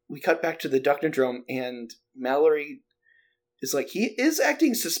 We cut back to the Ducknodrome, and Mallory is like, he is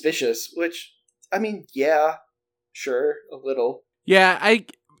acting suspicious, which, I mean, yeah, sure, a little. Yeah,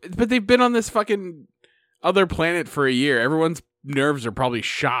 but they've been on this fucking other planet for a year. Everyone's nerves are probably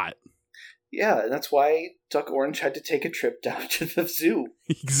shot. Yeah, and that's why Duck Orange had to take a trip down to the zoo.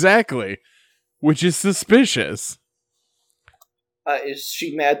 Exactly. Which is suspicious. Is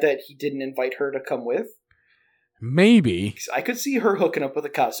she mad that he didn't invite her to come with? Maybe. I could see her hooking up with a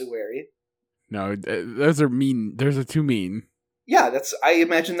cassowary. No, those are mean. Those are too mean. Yeah, I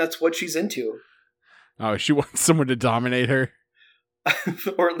imagine that's what she's into. Oh, she wants someone to dominate her?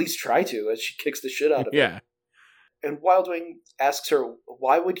 Or at least try to, as she kicks the shit out of Yeah. him. And Wildwing asks her,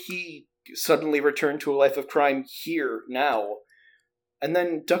 why would he suddenly return to a life of crime here, now? And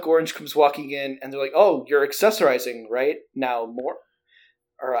then Duck Orange comes walking in, and they're like, oh, you're accessorizing, right? Now more?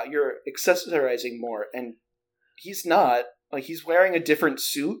 Or you're accessorizing more. And he's not. Like, he's wearing a different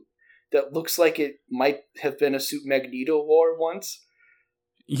suit that looks like it might have been a suit Magneto wore once.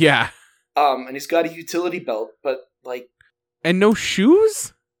 Yeah. And he's got a utility belt, but, like... And no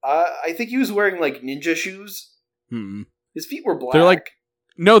shoes? I think he was wearing, like, ninja shoes. His feet were black. They're like...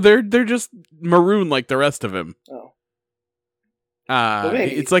 No, they're just maroon like the rest of him. Oh.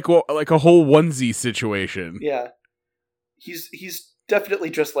 It's like a whole onesie situation. Yeah. He's definitely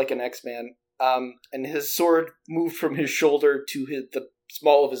dressed like an X-Man. And his sword moved from his shoulder to the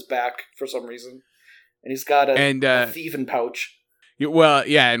small of his back for some reason. And he's got a thieving pouch. Well,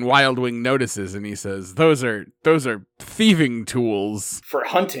 yeah, and Wildwing notices and he says, those are thieving tools. For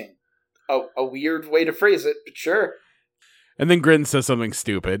hunting. A weird way to phrase it, but sure. And then Grin says something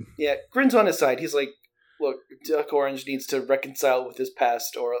stupid. Yeah, Grin's on his side. He's like, look, Duck Orange needs to reconcile with his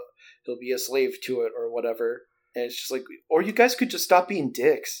past or he'll be a slave to it or whatever. And it's just like, or you guys could just stop being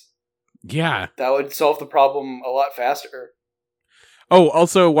dicks. Yeah. That would solve the problem a lot faster. Oh,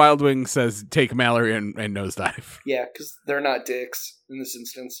 also Wildwing says take Mallory and Nosedive. Yeah, because they're not dicks in this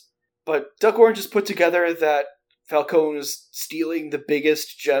instance. But Duck Orange has put together that Falcone is stealing the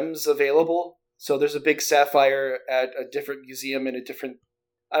biggest gems available. So there's a big sapphire at a different museum in a different...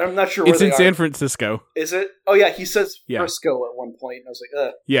 I'm not sure where it's they in are. San Francisco. Is it? Oh yeah, he says Yeah. Frisco at one point. And I was like,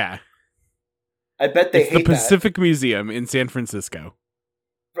 ugh. Yeah. I bet they it's hate the Pacific Museum in San Francisco.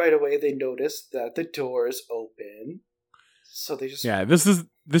 Right away they notice that the door is open. So they just... Yeah, this is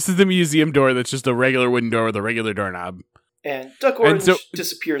the museum door that's just a regular wooden door with a regular doorknob. And Duck Orange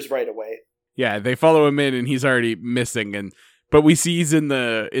disappears right away. Yeah, they follow him in and he's already missing, but we see he's in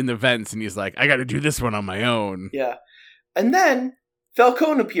the vents and he's like, I gotta do this one on my own. Yeah. And then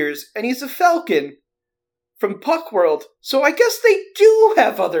Falcone appears and he's a falcon from Puckworld. So I guess they do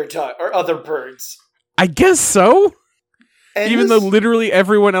have other birds. I guess so. And even though literally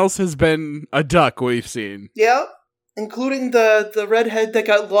everyone else has been a duck we've seen. Yeah. Including the redhead that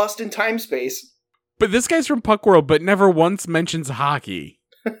got lost in time space. But this guy's from Puckworld, but never once mentions hockey.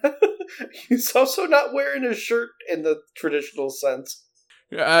 He's also not wearing a shirt in the traditional sense.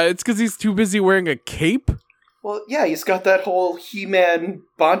 It's because he's too busy wearing a cape? Well, yeah, he's got that whole He-Man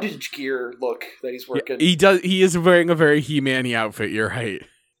bondage gear look that he's working. Yeah, he is wearing a very He-Man-y outfit, you're right.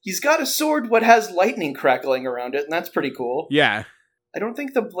 He's got a sword what has lightning crackling around it, and that's pretty cool. Yeah. I don't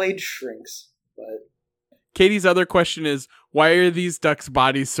think the blade shrinks, but... Katie's other question is, why are these ducks'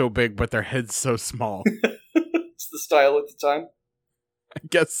 bodies so big but their heads so small? It's the style at the time. I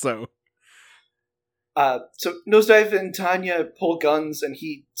guess so. So Nosedive and Tanya pull guns and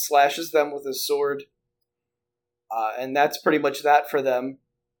he slashes them with his sword. And that's pretty much that for them.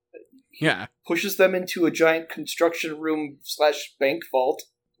 He pushes them into a giant construction room / bank vault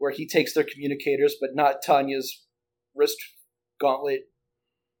where he takes their communicators, but not Tanya's wrist gauntlet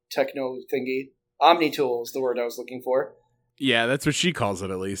techno thingy. Omni-tool is the word I was looking for. Yeah, that's what she calls it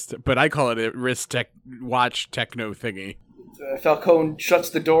at least. But I call it a wrist watch techno thingy. Falcone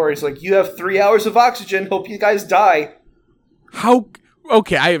shuts the door. He's like, you have 3 hours of oxygen. Hope you guys die. How?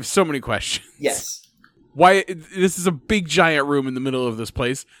 Okay, I have so many questions. Yes. Why? This is a big giant room in the middle of this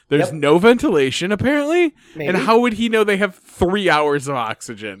place. There's no ventilation, apparently. Maybe. And how would he know they have 3 hours of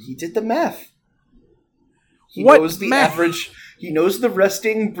oxygen? He did the math. He What knows the math? average... He knows the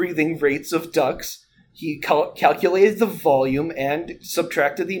resting, breathing rates of ducks. He calculated the volume and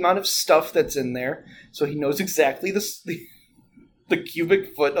subtracted the amount of stuff that's in there. So he knows exactly the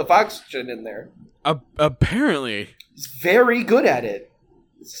cubic foot of oxygen in there. Apparently. He's very good at it.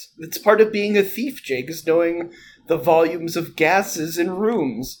 It's part of being a thief, Jake, is knowing the volumes of gases in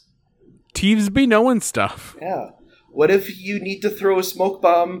rooms. Thieves be knowing stuff. Yeah. What if you need to throw a smoke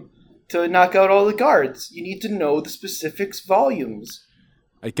bomb to knock out all the guards? You need to know the specifics volumes.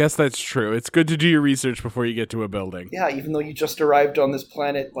 I guess that's true. It's good to do your research before you get to a building. Yeah, even though you just arrived on this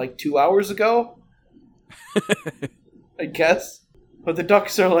planet like 2 hours ago. I guess. But the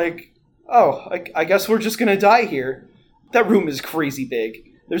ducks are like, oh, I guess we're just gonna die here. That room is crazy big.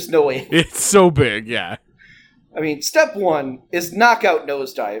 There's no way. It's so big, yeah. I mean, step one is knock out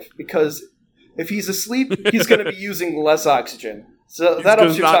Nosedive, because if he's asleep, he's gonna be using less oxygen. So that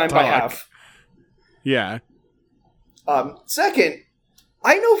ups your time by half. Yeah. Second,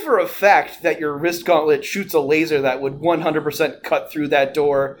 I know for a fact that your wrist gauntlet shoots a laser that would 100% cut through that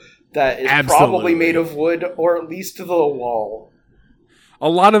door that is probably made of wood, or at least to the wall. A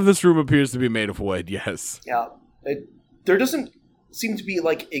lot of this room appears to be made of wood, yes. Yeah. There doesn't seem to be,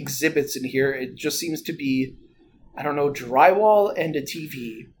 like, exhibits in here. It just seems to be, I don't know, drywall and a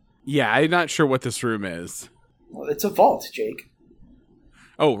TV. Yeah, I'm not sure what this room is. Well, it's a vault, Jake.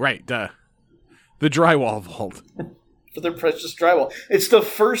 Oh, right, duh. The drywall vault. For their precious drywall. It's the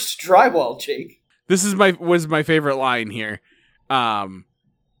first drywall, Jake. This was my favorite line here.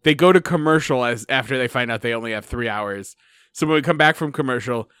 They go to commercial after they find out they only have 3 hours. So when we come back from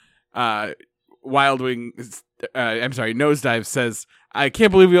commercial, Nosedive says, "I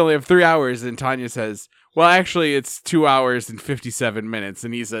can't believe we only have 3 hours." And Tanya says, "Well, actually, it's 2 hours and 57 minutes."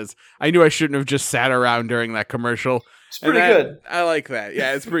 And he says, "I knew I shouldn't have just sat around during that commercial." It's pretty good. I like that.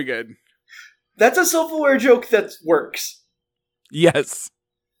 Yeah, it's pretty good. That's a self-aware joke that works. Yes.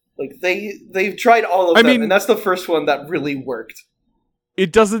 Like, they've tried all of them, and that's the first one that really worked.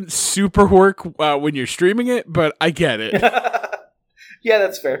 It doesn't super work when you're streaming it, but I get it. Yeah,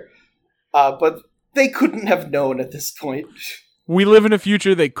 that's fair. But they couldn't have known at this point. We live in a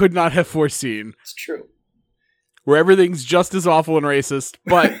future they could not have foreseen. It's true. Where everything's just as awful and racist,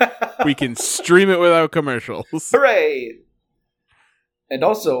 but we can stream it without commercials. Hooray! And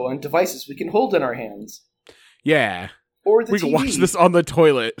also on devices we can hold in our hands. Yeah. Or the we TV. can watch this on the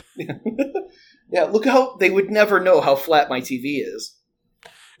toilet. Yeah, look how they would never know how flat my TV is.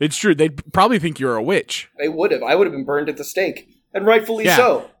 It's true. They'd probably think you're a witch. They would have. I would have been burned at the stake. And rightfully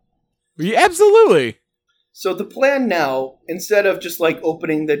so. Yeah, absolutely. So the plan now, instead of just like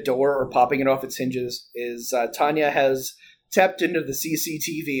opening the door or popping it off its hinges, is Tanya has tapped into the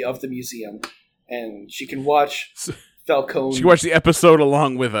CCTV of the museum. And she can watch Falcone. She can watch the episode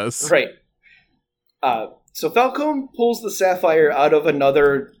along with us. Right. So Falcone pulls the sapphire out of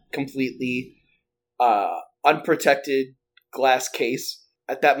another completely unprotected glass case.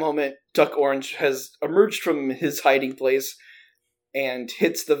 At that moment, Duck Orange has emerged from his hiding place and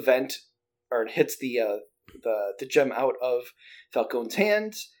hits the vent, or hits the gem out of Falcone's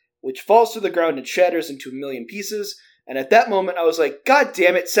hand, which falls to the ground and shatters into a million pieces. And at that moment, I was like, God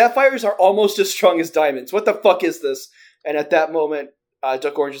damn it, sapphires are almost as strong as diamonds. What the fuck is this? And at that moment,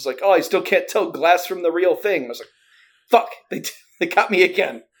 Duck Orange is like, oh, I still can't tell glass from the real thing. I was like, fuck, they got me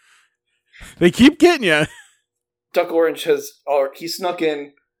again. They keep getting you. Duck Orange he snuck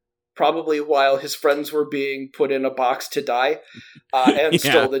in probably while his friends were being put in a box to die and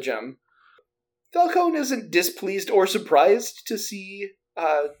stole the gem. Falcone isn't displeased or surprised to see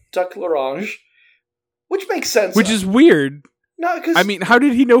Duck L'Orange, which makes sense. Which is weird. No, because I mean, how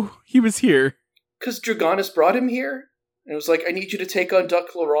did he know he was here? Because Dragonis brought him here, and it was like, I need you to take on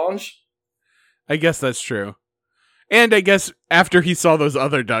Duck L'Orange. I guess that's true. And I guess after he saw those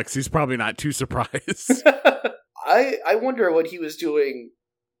other ducks, he's probably not too surprised. I wonder what he was doing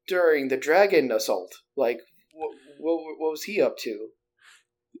during the dragon assault. Like, what was he up to?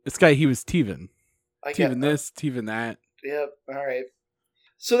 This guy, he was Teven. Teven this, Teven that. Yep, alright.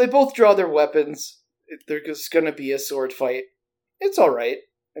 So they both draw their weapons. There's gonna be a sword fight. It's alright.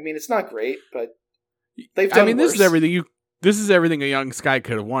 I mean, it's not great, but they've done worse. This is everything a young Sky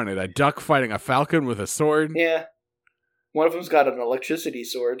could have wanted. A duck fighting a falcon with a sword. Yeah. One of them's got an electricity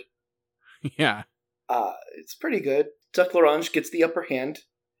sword. Yeah. It's pretty good. Duck L'Orange gets the upper hand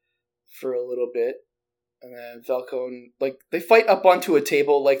for a little bit. And then Falcone, they fight up onto a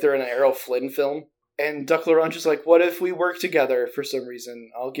table like they're in an Errol Flynn film. And Duck L'Orange is like, what if we work together for some reason?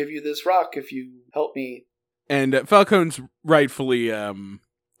 I'll give you this rock if you help me. And Falcone's rightfully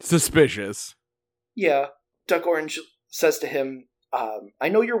suspicious. Yeah. Duck Orange says to him, I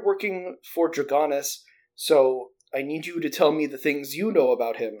know you're working for Dragonis, so I need you to tell me the things you know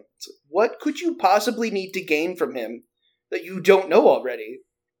about him. What could you possibly need to gain from him that you don't know already?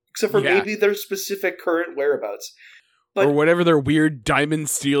 Except for maybe their specific current whereabouts. But, or whatever their weird diamond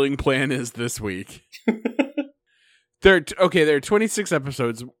stealing plan is this week. There are 26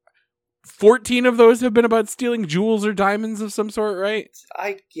 episodes. 14 of those have been about stealing jewels or diamonds of some sort, right?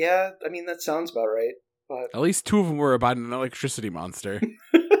 I mean, that sounds about right. But at least 2 of them were about an electricity monster.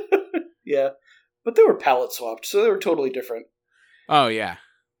 Yeah. But they were palette swapped, so they were totally different. Oh, yeah.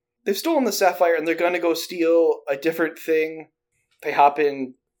 They've stolen the sapphire, and they're going to go steal a different thing. They hop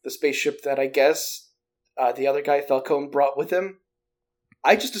in the spaceship that I guess the other guy, Falcone, brought with him.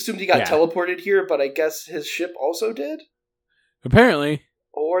 I just assumed he got teleported here, but I guess his ship also did? Apparently.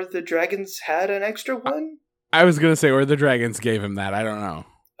 Or the dragons had an extra one? I was going to say, or the dragons gave him that. I don't know.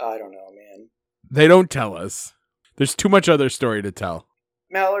 I don't know, man. They don't tell us. There's too much other story to tell.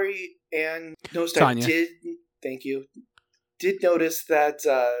 Mallory and Nosedive Tanya. did notice that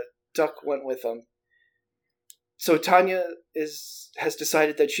Duck went with them. So Tanya has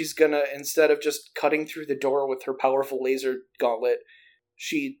decided that she's gonna, instead of just cutting through the door with her powerful laser gauntlet,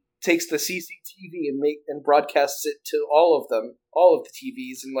 she takes the CCTV and broadcasts it to all of them, all of the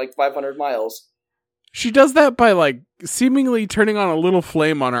TVs in like 500 miles. She does that by like seemingly turning on a little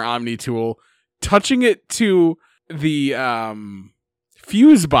flame on her Omni tool, touching it to the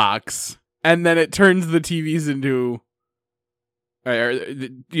fuse box, and then it turns the TVs into,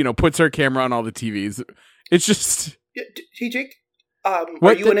 puts her camera on all the TVs. It's just... Hey, Jake,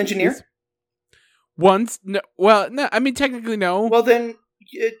 are you an engineer? Once? No. Well, no. I mean, technically, no. Well, then,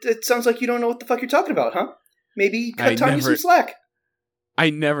 it sounds like you don't know what the fuck you're talking about, huh? Maybe cut Tanya some slack.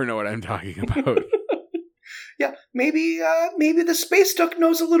 I never know what I'm talking about. Yeah, maybe the space duck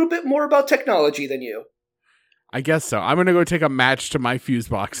knows a little bit more about technology than you. I guess so. I'm gonna go take a match to my fuse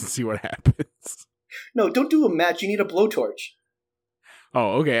box and see what happens. No, don't do a match. You need a blowtorch.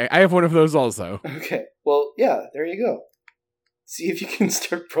 Oh, okay. I have one of those also. Okay. Well, yeah, there you go. See if you can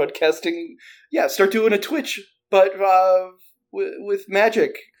start broadcasting. Yeah, start doing a Twitch, but with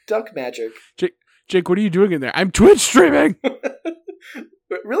magic. Duck magic. Jake, what are you doing in there? I'm Twitch streaming!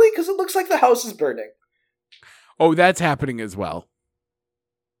 Really? Because it looks like the house is burning. Oh, that's happening as well.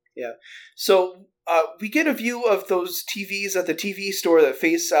 Yeah. So, we get a view of those TVs at the TV store that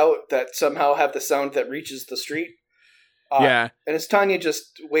face out that somehow have the sound that reaches the street. Yeah. And it's Tanya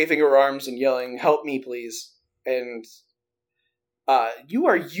just waving her arms and yelling, "Help me, please." And you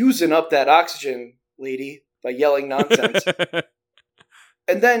are using up that oxygen, lady, by yelling nonsense.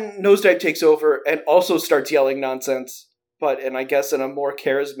 And then Nosedive takes over and also starts yelling nonsense, but I guess in a more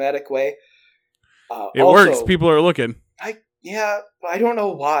charismatic way. It works. People are looking. I don't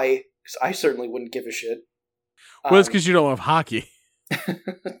know why, because I certainly wouldn't give a shit. Well, it's because you don't love hockey.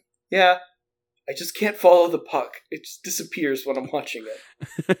 Yeah. I just can't follow the puck. It just disappears when I'm watching it.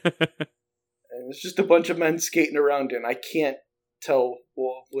 And it's just a bunch of men skating around and I can't tell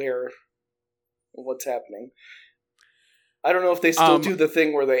what's happening. I don't know if they still do the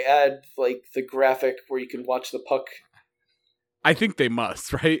thing where they add like the graphic where you can watch the puck. I think they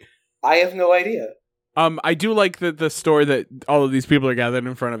must, right? I have no idea. I do like that the store that all of these people are gathered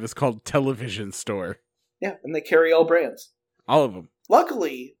in front of is called Television Store. Yeah, and they carry all brands. All of them.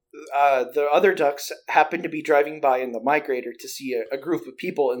 Luckily, the other ducks happen to be driving by in the migrator to see a group of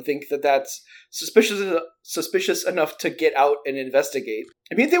people and think that that's suspicious enough to get out and investigate.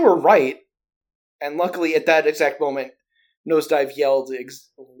 I mean, they were right, and luckily at that exact moment, Nosedive yelled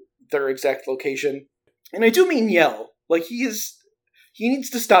their exact location. And I do mean yell. Like, he needs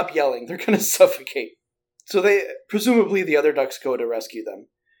to stop yelling. They're going to suffocate. So presumably the other ducks go to rescue them.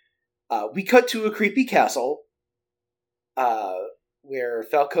 We cut to a creepy castle, where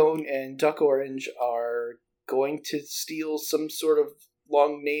Falcone and Duck Orange are going to steal some sort of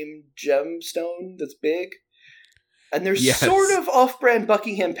long-named gemstone that's big. And there's sort of off-brand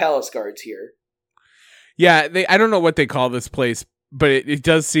Buckingham Palace guards here. Yeah, I don't know what they call this place, but it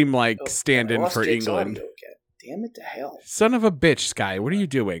does seem like stand-in for England. Damn it to hell. Son of a bitch, Sky. What are you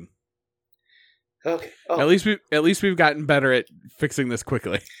doing? Okay. Oh. At least we've gotten better at fixing this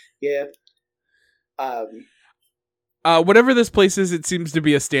quickly. Yeah. Whatever this place is, it seems to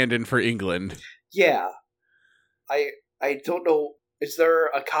be a stand-in for England. Yeah. I don't know. Is there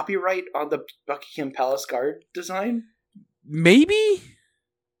a copyright on the Buckingham Palace Guard design? Maybe?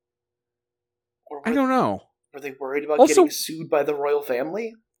 I don't know. Were they worried about getting sued by the royal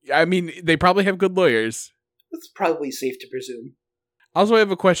family? I mean, they probably have good lawyers. That's probably safe to presume. Also, I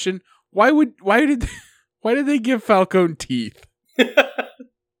have a question. Why did they give Falcone teeth?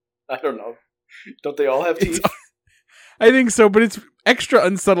 I don't know. Don't they all have teeth? I think so, but it's extra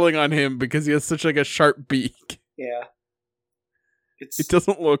unsettling on him because he has such like a sharp beak. Yeah. It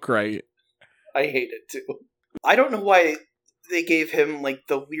doesn't look right. I hate it too. I don't know why they gave him like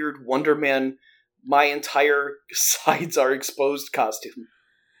the weird Wonder Man, my entire sides are exposed costume.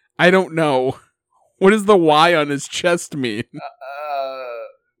 I don't know. What does the Y on his chest mean?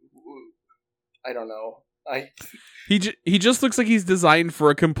 I don't know. He just looks like he's designed for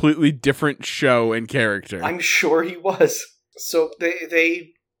a completely different show and character. I'm sure he was. So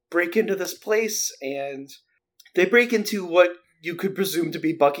they break into this place and they break into what you could presume to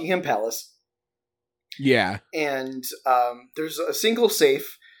be Buckingham Palace. Yeah. And there's a single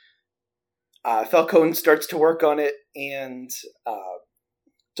safe. Falcone starts to work on it and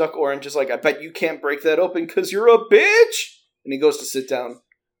Duck Orange is like, I bet you can't break that open because you're a bitch! And he goes to sit down.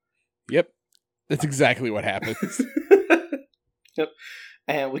 Yep. That's exactly what happens. Yep.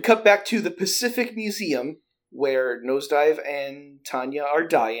 And we cut back to the Pacific Museum where Nosedive and Tanya are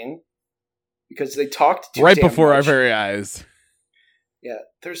dying because they talked too right damn before much. our very eyes. Yeah,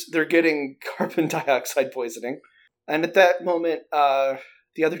 they're getting carbon dioxide poisoning. And at that moment,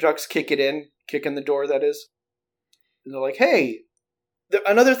 the other ducks kick in the door, that is. And they're like, hey,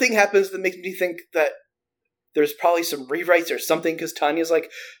 another thing happens that makes me think that there's probably some rewrites or something, because Tanya's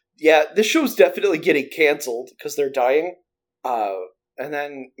like, yeah, this show's definitely getting canceled because they're dying. And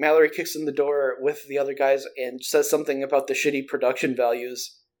then Mallory kicks in the door with the other guys and says something about the shitty production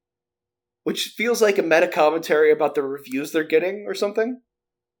values, which feels like a meta commentary about the reviews they're getting or something.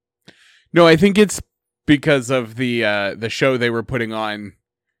 No, I think it's because of the show they were putting on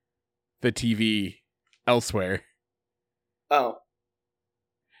the TV elsewhere. Oh.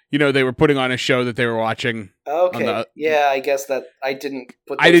 You know, they were putting on a show that they were watching. Okay. Yeah, I guess that I didn't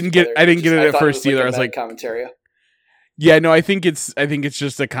put I didn't get together. it at first either. I was like commentary. Yeah, no, I think it's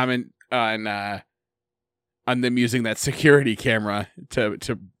just a comment on them using that security camera to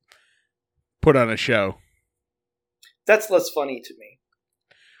put on a show. That's less funny to me.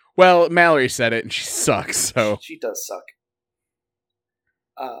 Well, Mallory said it and she sucks, so she does suck.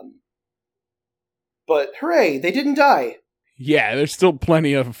 But hooray, they didn't die. Yeah, there's still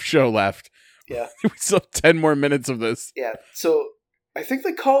plenty of show left. Yeah. We still have 10 more minutes of this. Yeah, so I think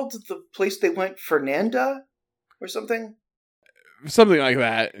they called the place they went Fernanda or something. Something like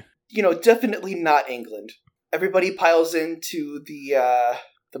that. You know, definitely not England. Everybody piles into the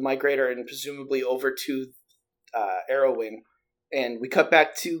migrator and presumably over to Arrowwing. And we cut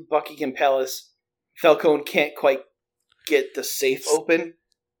back to Buckingham Palace. Falcone can't quite get the safe open.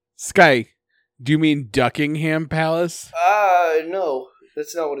 Sky, do you mean Duckingham Palace? No.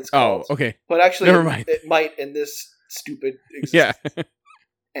 That's not what it's called. Oh, okay. But actually, never mind. It might in this stupid existence. Yeah.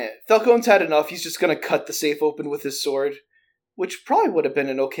 And Falcone's had enough. He's just going to cut the safe open with his sword, which probably would have been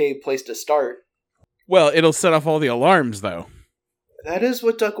an okay place to start. Well, it'll set off all the alarms, though. That is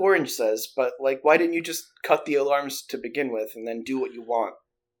what Duck Orange says, but, like, why didn't you just cut the alarms to begin with and then do what you want?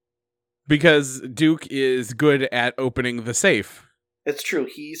 Because Duke is good at opening the safe. It's true.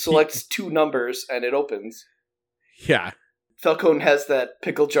 He selects two numbers and it opens. Yeah. Falcone has that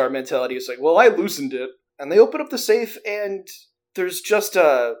pickle jar mentality. It's like, well, I loosened it. And they open up the safe and there's just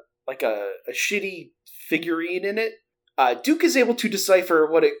a shitty figurine in it. Duke is able to decipher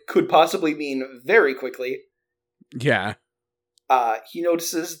what it could possibly mean very quickly. Yeah. He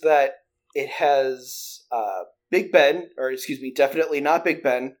notices that it has Big Ben, or excuse me, definitely not Big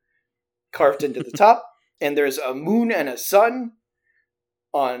Ben, carved into the top. And there's a moon and a sun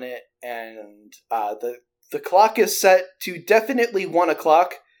on it. And the clock is set to definitely 1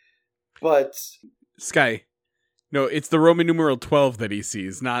 o'clock. But Sky, no, it's the Roman numeral 12 that he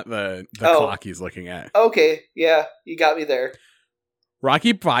sees, not the clock he's looking at. Okay, yeah, you got me there.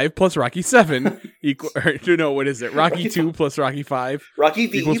 Rocky 5 plus Rocky 7 equal. No, what is it? Rocky 2 plus Rocky 5. Rocky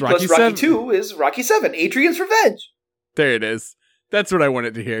V equals plus Rocky 2 is Rocky 7. Adrian's Revenge. There it is. That's what I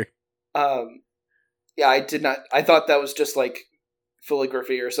wanted to hear. Yeah, I did not. I thought that was just like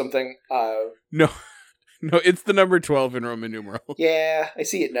filigraphy or something. No, it's the number 12 in Roman numeral. Yeah, I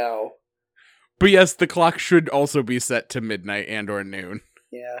see it now. But yes, the clock should also be set to midnight and or noon.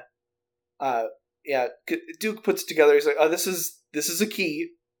 Yeah. Yeah. Duke puts it together. He's like, "Oh, this is a key,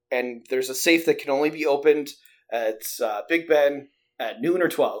 and there's a safe that can only be opened at Big Ben at noon or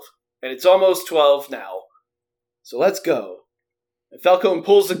 12, and it's almost 12 now. So let's go." And Falcone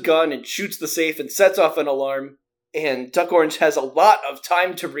pulls a gun and shoots the safe and sets off an alarm. And Duck Orange has a lot of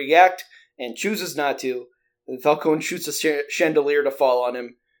time to react and chooses not to. And Falcone shoots a chandelier to fall on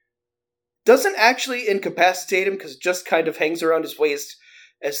him. Doesn't actually incapacitate him because it just kind of hangs around his waist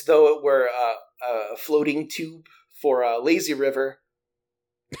as though it were a floating tube for a lazy river.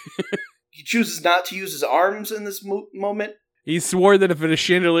 He chooses not to use his arms in this moment. He swore that if a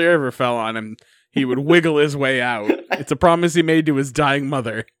chandelier ever fell on him, he would wiggle his way out. It's a promise he made to his dying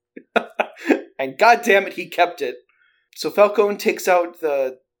mother. And goddammit, he kept it. So Falcone takes out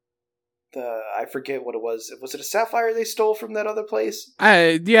the I forget what it was. Was it a sapphire they stole from that other place?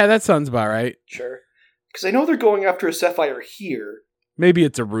 Yeah, that sounds about right. Sure. Because I know they're going after a sapphire here. Maybe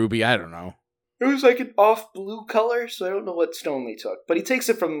it's a ruby, I don't know. It was like an off blue color, so I don't know what stone they took. But he takes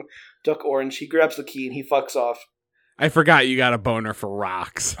it from Duck Orange, he grabs the key, and he fucks off. I forgot you got a boner for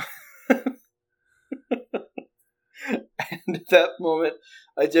rocks. And at that moment,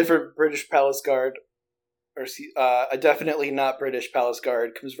 a different British palace guard, or a definitely not British palace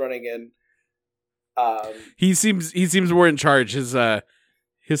guard, comes running in. He seems more in charge. His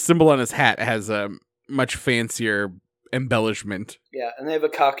symbol on his hat has a much fancier embellishment. Yeah, and they have a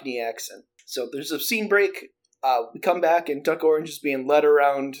Cockney accent. So there's a scene break. We come back, and Duck Orange is being led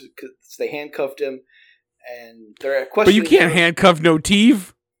around because they handcuffed him, and they're questioning. But you can't handcuff no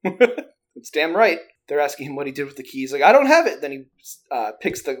Teve. That's damn right. they're asking him what he did with the key. He's like, I don't have it. Then he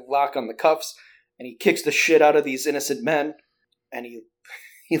picks the lock on the cuffs, and he kicks the shit out of these innocent men, and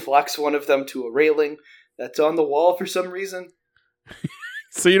he locks one of them to a railing that's on the wall for some reason.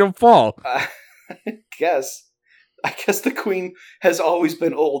 So you don't fall. I guess the queen has always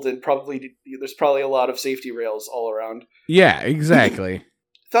been old, and there's probably a lot of safety rails all around. Yeah, exactly.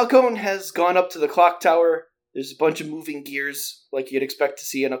 Falcone has gone up to the clock tower. There's a bunch of moving gears like you'd expect to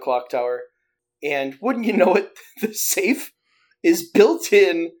see in a clock tower. And wouldn't you know it, the safe is built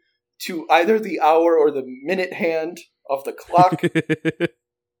in to either the hour or the minute hand of the clock,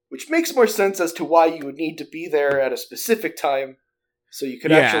 which makes more sense as to why you would need to be there at a specific time so you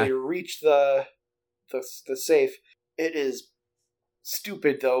could actually reach the safe. It is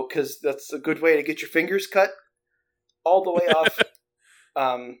stupid, though, because that's a good way to get your fingers cut all the way off.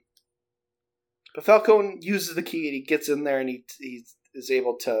 But Falcone uses the key, and he gets in there, and he is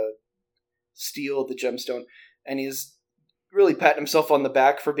able to steal the gemstone, and he's really patting himself on the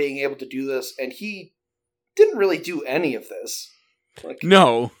back for being able to do this, and he didn't really do any of this.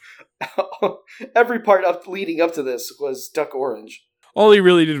 No. Every part leading up to this was Duck Orange. All he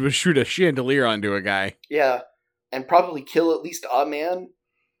really did was shoot a chandelier onto a guy. Yeah, and probably kill at least a man.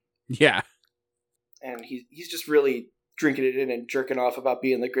 Yeah. And he's just really drinking it in and jerking off about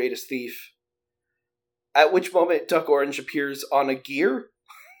being the greatest thief. At which moment, Duck Orange appears on a gear.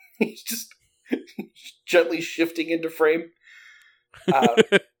 He's just gently shifting into frame.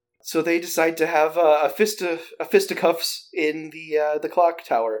 So they decide to have a fisticuffs in the clock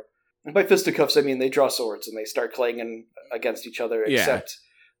tower. And by fisticuffs, I mean they draw swords and they start clanging against each other, except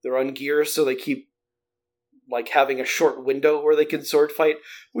they're on gear, so they keep having a short window where they can sword fight,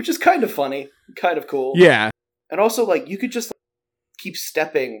 which is kind of funny, kind of cool. Yeah. And also, you could just keep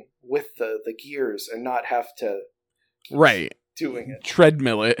stepping with the gears and not have to keep doing it.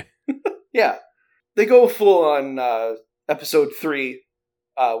 Treadmill it. Yeah. They go full on episode 3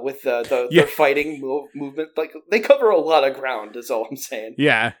 with the fighting movement. They cover a lot of ground, is all I'm saying.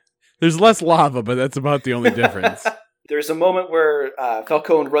 Yeah. There's less lava, but that's about the only difference. There's a moment where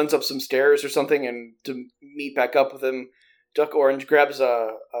Falcone runs up some stairs or something, and to meet back up with him, Duck Orange grabs a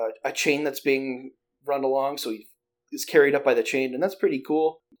chain that's being run along, so he is carried up by the chain, and that's pretty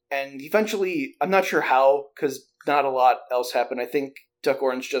cool. And eventually, I'm not sure how, because not a lot else happened. I think Duck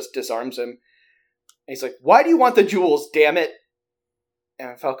Orange just disarms him. And he's like, "Why do you want the jewels, damn it?"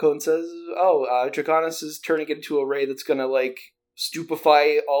 And Falcone says, Draconis is turning it into a ray that's gonna,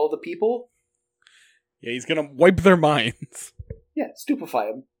 stupefy all the people. Yeah, he's gonna wipe their minds. Yeah, stupefy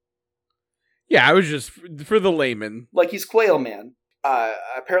them. Yeah, I was just, for the layman. Like he's Quail Man.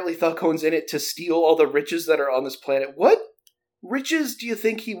 Apparently Falcone's in it to steal all the riches that are on this planet. What riches do you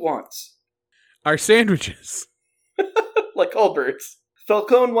think he wants? Our sandwiches. Like Allbirds.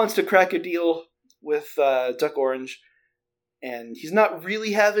 Falcone wants to crack a deal with Duck Orange, and he's not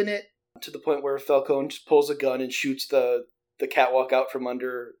really having it, to the point where Falcone just pulls a gun and shoots the catwalk out from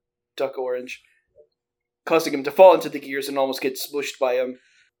under Duck Orange, causing him to fall into the gears and almost get smushed by him.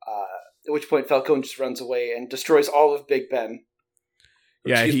 At which point Falcone just runs away and destroys all of Big Ben.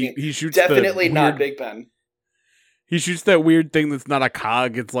 Yeah, he shoots definitely not Big Ben. He shoots that weird thing that's not a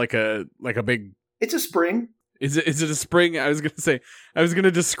cog. It's like a big. It's a spring. Is it a spring? I was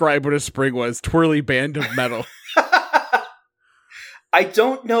gonna describe what a spring was. Twirly band of metal. I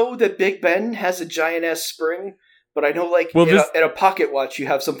don't know that Big Ben has a giant ass spring, but I know in a pocket watch you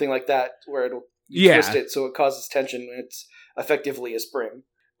have something like that where it'll twist it so it causes tension when it's effectively a spring.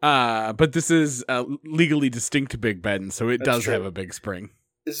 But this is legally distinct to Big Ben, so it does have a big spring.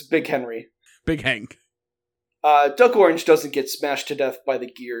 This is Big Henry. Big Hank. Duck Orange doesn't get smashed to death by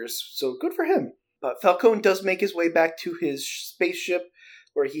the gears, so good for him. But Falcone does make his way back to his spaceship,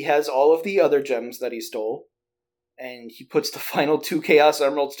 where he has all of the other gems that he stole, and he puts the final 2 Chaos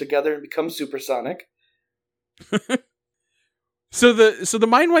Emeralds together and becomes supersonic. So the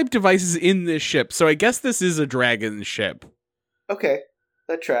mind wipe device is in this ship, so I guess this is a dragon ship. Okay,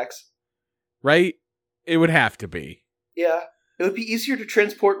 that tracks. Right? It would have to be. Yeah. It would be easier to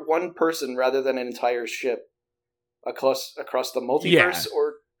transport one person rather than an entire ship across the multiverse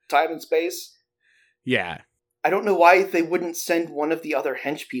or time and space. Yeah. I don't know why they wouldn't send one of the other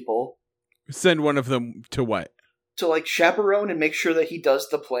hench people. Send one of them to what? To, chaperone and make sure that he does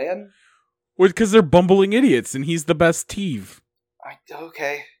the plan? Well, because they're bumbling idiots, and he's the best Teve.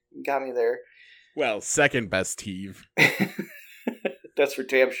 Okay, got me there. Well, second best Teve. That's for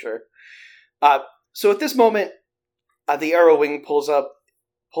damn sure. So at this moment, the Arrow Wing pulls up.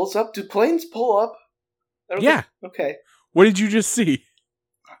 Pulls up? Do planes pull up? Yeah. Okay. What did you just see?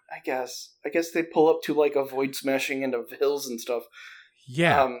 I guess they pull up to avoid smashing into hills and stuff.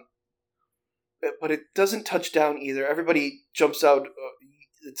 Yeah. but it doesn't touch down either. Everybody jumps out.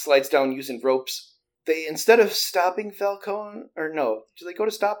 It slides down using ropes. They, instead of stopping Falcone, or no, do they go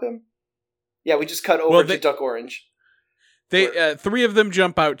to stop him? Yeah, we just cut over to Duck Orange. They three of them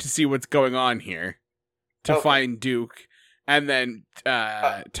jump out to see what's going on here, to find Duke, and then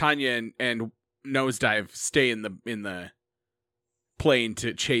Tanya and Nosedive stay in the plane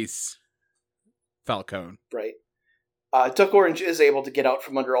to chase Falcone. Right. Duck Orange is able to get out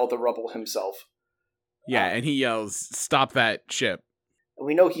from under all the rubble himself. Yeah, and he yells, "Stop that ship!" And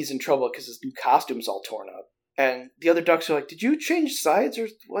we know he's in trouble because his new costume's all torn up. And the other ducks are like, "Did you change sides or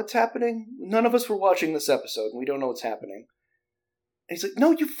what's happening? None of us were watching this episode, and we don't know what's happening." And he's like,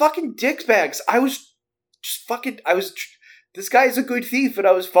 "No, you fucking dickbags! This guy's a good thief, and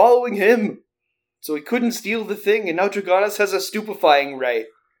I was following him. So he couldn't steal the thing, and now Dragonis has a stupefying ray."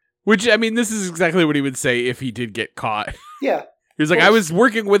 Which, I mean, this is exactly what he would say if he did get caught. Yeah. He was like, "I was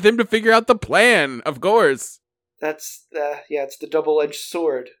working with him to figure out the plan, of course." That's, it's the double-edged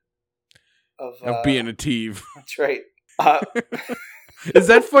sword of being a thief. That's right. Is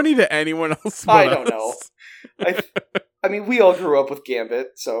that funny to anyone else? I don't know. I mean, we all grew up with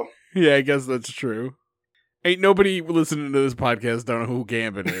Gambit, so... Yeah, I guess that's true. Ain't nobody listening to this podcast don't know who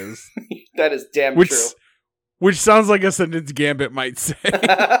Gambit is. That is damn true. Which sounds like a sentence Gambit might say.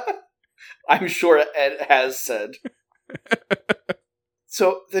 I'm sure Ed has said.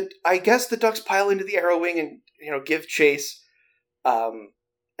 So I guess the ducks pile into the Arrow Wing and give chase, and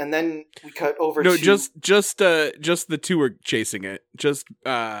then we cut over. No, just the two are chasing it. Just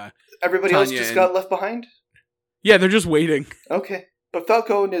everybody else just got left behind. Yeah, they're just waiting. Okay, but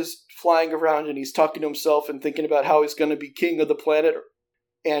Falcone is flying around and he's talking to himself and thinking about how he's going to be king of the planet.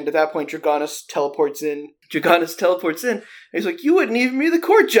 And at that point, Dragonis teleports in. And he's like, "You wouldn't even be the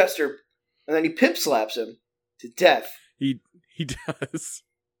court jester." And then he pip slaps him to death. He does.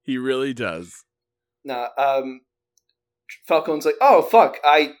 He really does. Nah, Falcone's like, "Oh, fuck,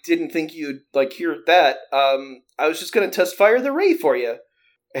 I didn't think you'd, hear that. I was just gonna test fire the ray for you."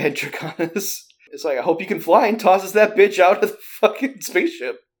 And Dragonis is like, "I hope you can fly," and tosses that bitch out of the fucking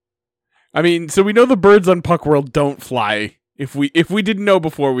spaceship. I mean, so we know the birds on Puckworld don't fly. If we didn't know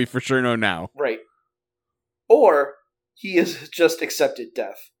before, we for sure know now. Right. Or he has just accepted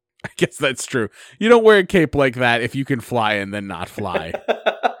death. I guess that's true. You don't wear a cape like that if you can fly and then not fly.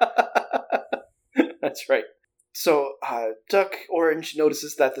 That's right. So, Duck Orange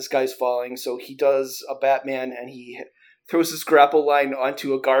notices that this guy's falling, so he does a Batman and he throws his grapple line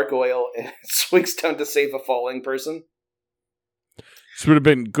onto a gargoyle and swings down to save a falling person. This would have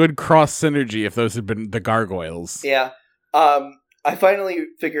been good cross synergy if those had been the gargoyles. Yeah. I finally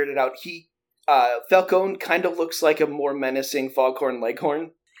figured it out. Falcone kind of looks like a more menacing Foghorn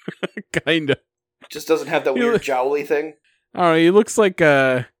Leghorn. Kinda. Just doesn't have that weird jowly thing. Oh, he looks like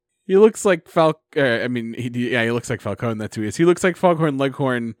he looks like he looks like Falcone. That's who he is. He looks like Foghorn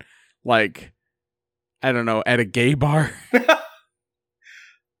Leghorn, like, I don't know, at a gay bar.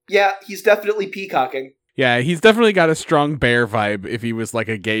 Yeah, he's definitely peacocking. Yeah, he's definitely got a strong bear vibe if he was like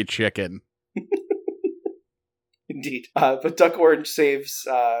a gay chicken. Indeed. But Duck Orange saves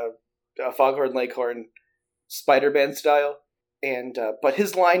Foghorn Leghorn Spider-Man style. And but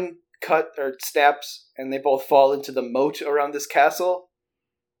his line snaps, and they both fall into the moat around this castle.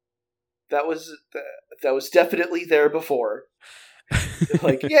 That was definitely there before.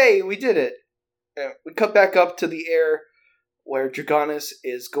 Like, yay, we did it! We cut back up to the air, where Dragonis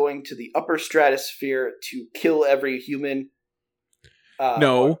is going to the upper stratosphere to kill every human.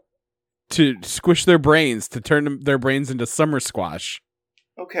 To squish their brains, to turn their brains into summer squash.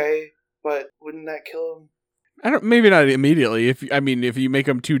 Okay, but wouldn't that kill them? Maybe not immediately. If you make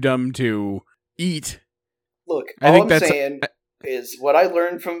them too dumb to eat. Look, all I'm saying is what I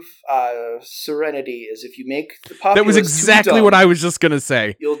learned from Serenity is if you make the populace that was exactly too dumb, what I was just gonna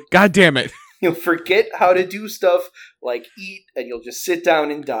say. God damn it! You'll forget how to do stuff like eat, and you'll just sit down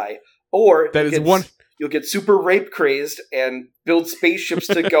and die. Or you'll get super rape crazed and build spaceships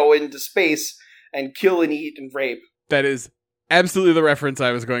to go into space and kill and eat and rape. That is absolutely the reference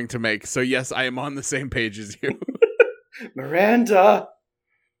I was going to make. So yes, I am on the same page as you. Miranda.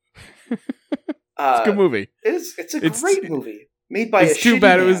 It's a good movie. It's a great movie made by a too shitty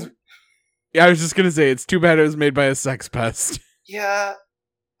bad man. It was. Yeah, I was just gonna say it's too bad it was made by a sex pest. Yeah,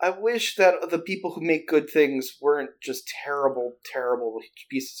 I wish that the people who make good things weren't just terrible, terrible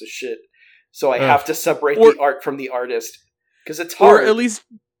pieces of shit. So I have to separate the art from the artist because it's hard. Or at least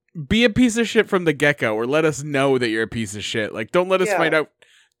be a piece of shit from the get-go, or let us know that you're a piece of shit. Like, don't let us find out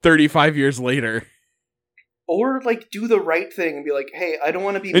 35 years later. Or, do the right thing and be like, hey, I don't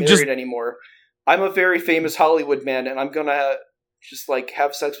want to be married anymore. I'm a very famous Hollywood man, and I'm gonna just like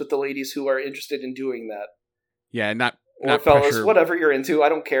have sex with the ladies who are interested in doing that. Yeah, not fellas, pressure. Whatever you're into, I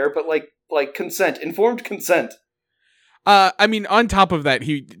don't care, but like consent, informed consent. I mean, on top of that,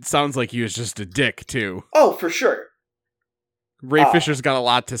 he sounds like he was just a dick too. Oh, for sure. Ray Fisher's got a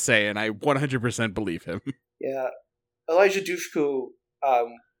lot to say, and I 100% believe him. Yeah, Elijah Dushku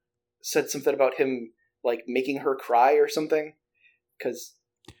said something about him like making her cry or something because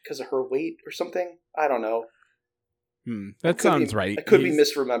of her weight or something. I don't know. That sounds right. I could be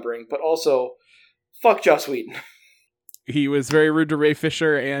misremembering, but also, fuck Joss Whedon. He was very rude to Ray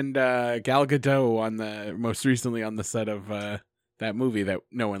Fisher and Gal Gadot most recently on the set of that movie that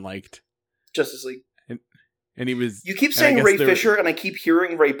no one liked, Justice League. And he was. You keep saying Ray Fisher, and I keep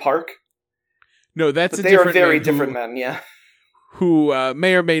hearing Ray Park. No, that's but they are very different men. Yeah, who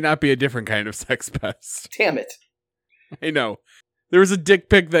may or may not be a different kind of sex pest. Damn it! I know. There was a dick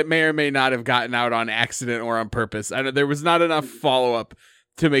pic that may or may not have gotten out on accident or on purpose. I know there was not enough follow up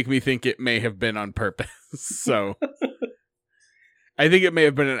to make me think it may have been on purpose. So. I think it may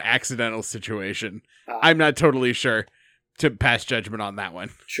have been an accidental situation. I'm not totally sure to pass judgment on that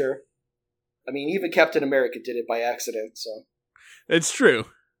one. Sure. I mean, even Captain America did it by accident, so. It's true.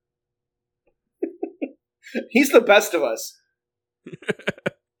 He's the best of us.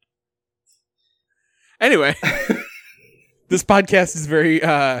 Anyway, this podcast is very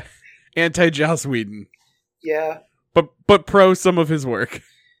anti-Joss Whedon. Yeah. But pro some of his work.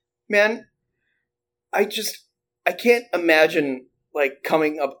 Man, I can't imagine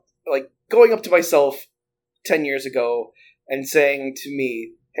going up to myself 10 years ago and saying to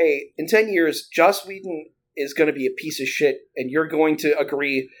me, hey, in 10 years, Joss Whedon is going to be a piece of shit, and you're going to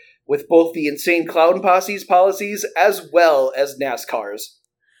agree with both the Insane Clown Posse's policies as well as NASCAR's.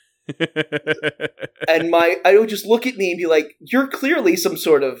 And I would just look at me and be like, you're clearly some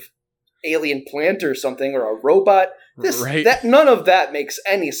sort of alien plant or something, or a robot. None of that makes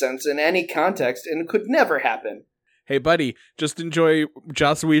any sense in any context, and it could never happen. Hey, buddy, just enjoy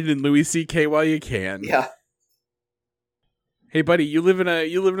Joss Whedon and Louis C.K. while you can. Yeah. Hey, buddy, you live in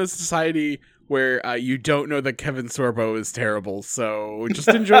a society where you don't know that Kevin Sorbo is terrible, so just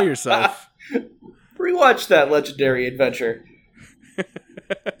enjoy yourself. Rewatch that legendary adventure.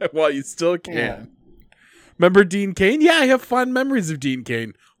 While you still can. Yeah. Remember Dean Cain? Yeah, I have fond memories of Dean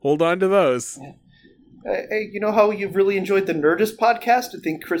Cain. Hold on to those. Yeah. Hey, you know how you really enjoyed the Nerdist podcast and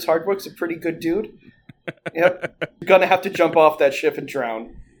think Chris Hardwick's a pretty good dude? Yep. You're gonna have to jump off that ship and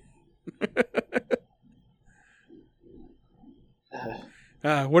drown.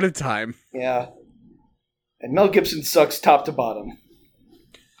 What a time. Yeah. And Mel Gibson sucks top to bottom.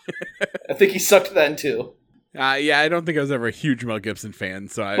 I think he sucked then too. Yeah, I don't think I was ever a huge Mel Gibson fan,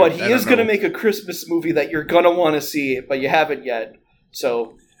 But he is going to make a Christmas movie that you're going to want to see, but you haven't yet.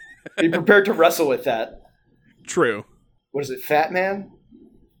 So be prepared to wrestle with that. True. What is it, Fat Man?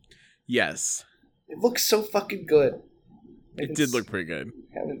 Yes. It looks so fucking good. It did look pretty good.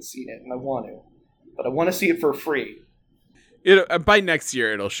 I haven't seen it, and I want to. But I want to see it for free. By next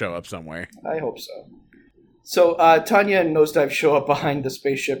year, it'll show up somewhere. I hope so. So Tanya and Nosedive show up behind the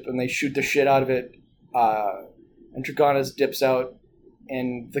spaceship, and they shoot the shit out of it. And Draganas dips out,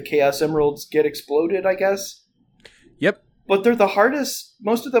 and the Chaos Emeralds get exploded, I guess? Yep. But they're the hardest,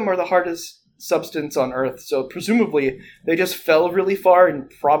 most of them are the hardest substance on Earth, so presumably they just fell really far and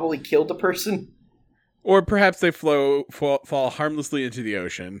probably killed a person. Or perhaps they fall harmlessly into the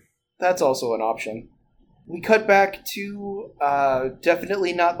ocean. That's also an option. We cut back to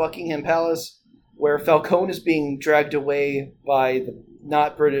definitely not Buckingham Palace, where Falcone is being dragged away by the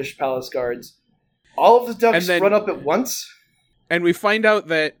not British palace guards. All of the ducks run up at once. And we find out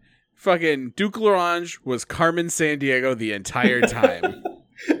that fucking Duke L'Orange was Carmen Sandiego the entire time.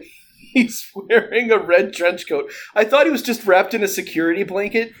 He's wearing a red trench coat. I thought he was just wrapped in a security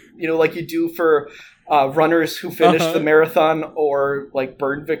blanket, like you do for runners who finish the marathon or like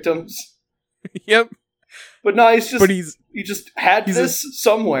burn victims. Yep. But no, he just had this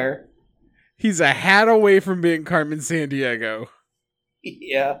somewhere. He's a hat away from being Carmen Sandiego.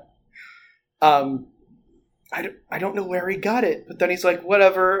 Yeah. I don't know where he got it, but then he's like,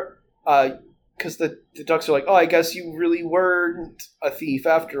 whatever, because the ducks are like, oh, I guess you really weren't a thief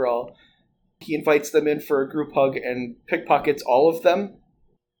after all. He invites them in for a group hug and pickpockets all of them.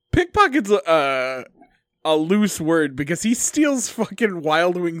 Pickpocket's a loose word because he steals fucking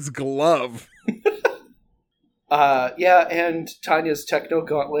Wild Wing's glove. Yeah, and Tanya's techno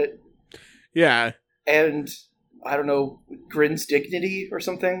gauntlet. Yeah. And, I don't know, Grin's dignity or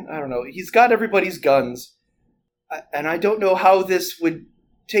something? I don't know. He's got everybody's guns. And I don't know how this would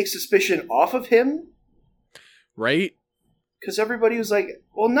take suspicion off of him. Right? Because everybody was like,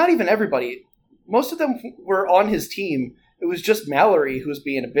 well, not even everybody. Most of them were on his team it was just Mallory who was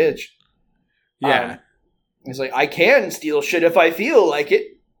being a bitch. Yeah. He's like, I can steal shit if I feel like it.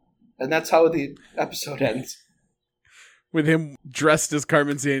 And that's how the episode ends. With him dressed as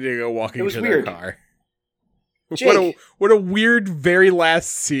Carmen Sandiego walking to weird. their car. Jake, what a weird very last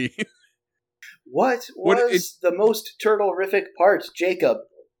scene. What was the most turtle-rific part, Jacob?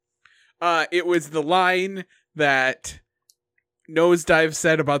 It was the line that Nosedive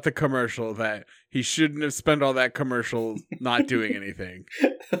said about the commercial, that he shouldn't have spent all that commercial not doing anything.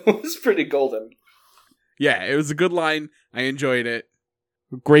 It was pretty golden. Yeah, it was a good line. I enjoyed it.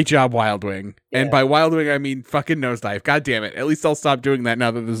 Great job, Wild Wing. Yeah. And by Wild Wing, I mean fucking Nosedive. God damn it. At least I'll stop doing that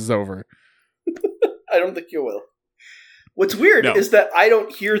now that this is over. I don't think you will. What's weird is that I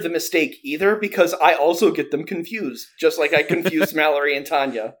don't hear the mistake either, because I also get them confused, just like I confused Mallory and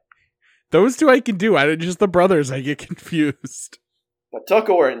Tanya. Those two I can do. Just the brothers I get confused. But Tuck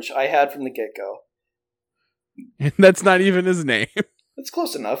Orange, I had from the get-go. And that's not even his name. It's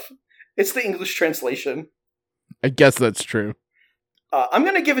close enough. It's the English translation. I guess that's true. I'm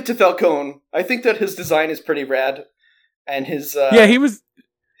going to give it to Falcone. I think that his design is pretty rad. And his... he was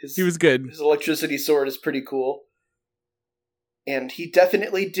good. His electricity sword is pretty cool. And he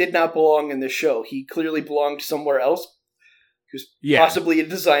definitely did not belong in this show. He clearly belonged somewhere else. He was possibly a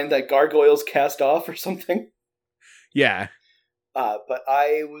design that Gargoyles cast off or something. Yeah. But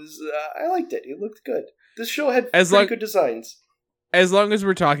I liked it. It looked good. This show had pretty good designs. As long as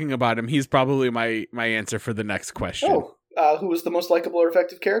we're talking about him, he's probably my answer for the next question. Oh, who was the most likable or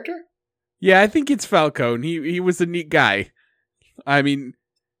effective character? Yeah, I think it's Falcone. He was a neat guy. I mean,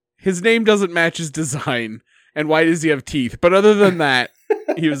 his name doesn't match his design. And why does he have teeth? But other than that,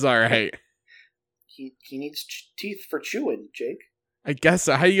 he was alright. He needs teeth for chewing, Jake. I guess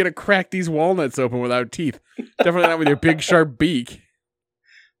so. How are you going to crack these walnuts open without teeth? Definitely not with your big, sharp beak.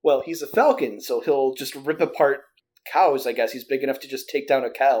 Well, he's a falcon, so he'll just rip apart cows, I guess. He's big enough to just take down a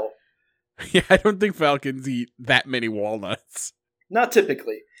cow. Yeah, I don't think falcons eat that many walnuts. Not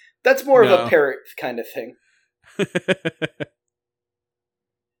typically. That's more of a parrot kind of thing.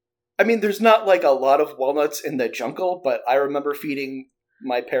 I mean, there's not like a lot of walnuts in the jungle, but I remember feeding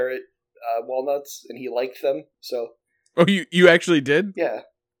my parrot walnuts, and he liked them, so... Oh, you actually did? Yeah.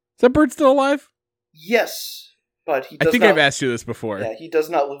 Is that bird still alive? Yes, but he does I think I've asked you this before. Yeah, he does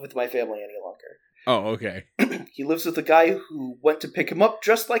not live with my family any longer. Oh, okay. He lives with a guy who went to pick him up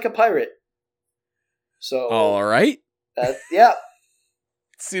dressed like a pirate. So... All right. Yeah.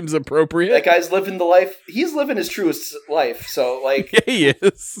 Seems appropriate. That guy's living the life. He's living his truest life. So, like, yeah, he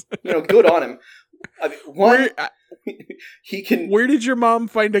is. Good on him. I mean, he can. Where did your mom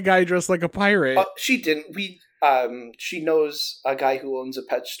find a guy dressed like a pirate? She didn't. She knows a guy who owns a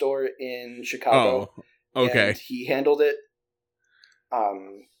pet store in Chicago. Oh, okay. And he handled it.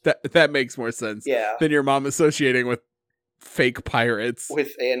 That makes more sense. Yeah. Than your mom associating with fake pirates.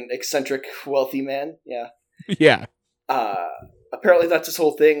 With an eccentric, wealthy man. Yeah. Yeah. Apparently that's his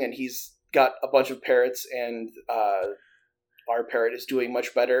whole thing, and he's got a bunch of parrots, and our parrot is doing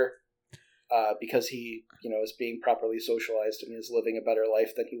much better because he, is being properly socialized and is living a better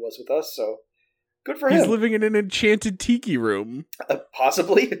life than he was with us, so good for him. He's living in an enchanted tiki room.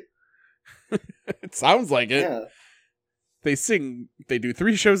 Possibly. It sounds like it. Yeah. They do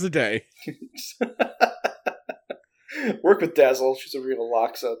 3 shows a day. Work with Dazzle. She's a real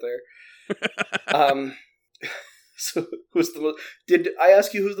Lox out there. So, who's the most? Did I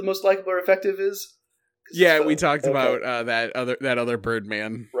ask you who the most likable or effective is? Yeah, we talked about that other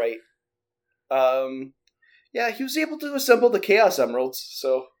Birdman. Right. Yeah, he was able to assemble the Chaos Emeralds.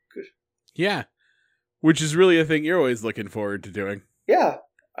 So good. Yeah, which is really a thing you're always looking forward to doing. Yeah,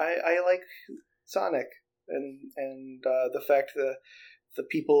 I like Sonic, and the fact that the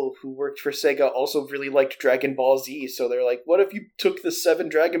people who worked for Sega also really liked Dragon Ball Z, so they're like, what if you took the 7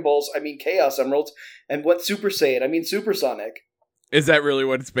 Dragon Balls, Chaos Emeralds, and went Super Saiyan, Super Sonic? Is that really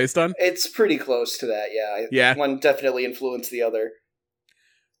what it's based on? It's pretty close to that, yeah. Yeah. One definitely influenced the other.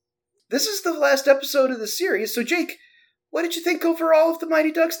 This is the last episode of the series, so Jake, what did you think overall of the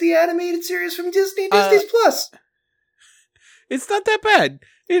Mighty Ducks, the animated series from Disney's Plus? It's not that bad.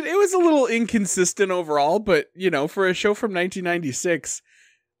 It was a little inconsistent overall, but, for a show from 1996,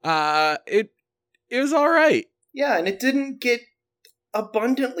 it was all right. Yeah, and it didn't get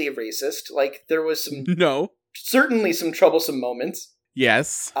abundantly racist. Like, there was certainly some troublesome moments.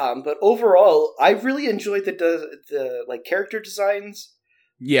 Yes. But overall, I really enjoyed the character designs.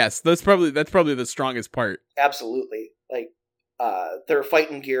 Yes, that's probably the strongest part. Absolutely. Like, their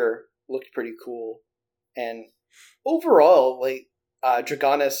fighting gear looked pretty cool. And overall,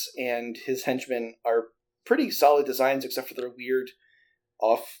 Dragonis and his henchmen are pretty solid designs, except for their weird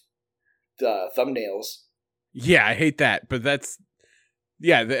off the thumbnails. Yeah, I hate that, but that's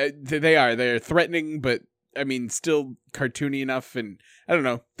they are. They're threatening, but I mean, still cartoony enough, and I don't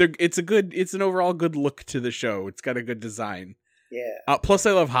know. It's an overall good look to the show. It's got a good design. Yeah. Plus,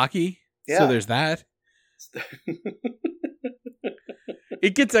 I love hockey, so there's that.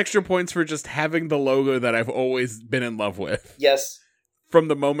 It gets extra points for just having the logo that I've always been in love with. Yes. From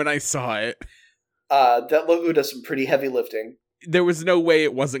the moment I saw it. That logo does some pretty heavy lifting. There was no way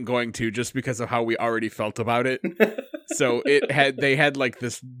it wasn't going to, just because of how we already felt about it. So they had like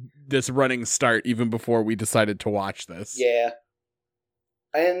this running start even before we decided to watch this. Yeah.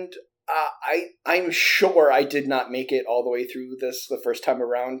 And I'm sure I did not make it all the way through this the first time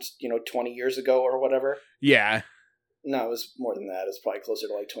around, 20 years ago or whatever. Yeah. No, it was more than that. It's probably closer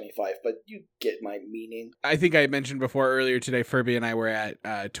to like 25, but you get my meaning. I think I mentioned before earlier today, Furby and I were at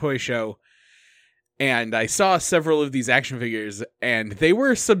a toy show, and I saw several of these action figures, and they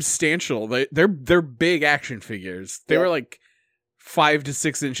were substantial. They're big action figures. They were like 5 to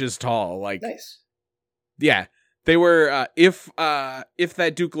 6 inches tall. Like, nice. Yeah. They were, if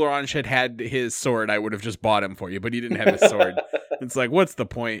that Duke L'Orange had his sword, I would have just bought him for you, but he didn't have his sword. It's like, what's the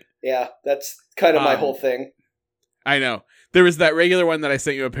point? Yeah, that's kind of my whole thing. I know. There was that regular one that I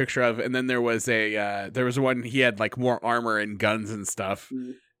sent you a picture of, and then there was one he had like more armor and guns and stuff,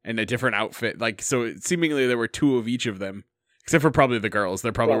 and a different outfit. Like, so seemingly there were 2 of each of them, except for probably the girls.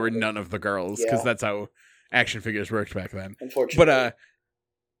 There probably were none of the girls, because that's how action figures worked back then. Unfortunately. But,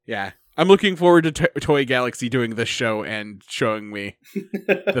 yeah. I'm looking forward to Toy Galaxy doing this show and showing me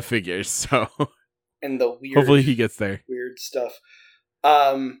the figures, so. And the weird. Hopefully he gets there. Weird stuff.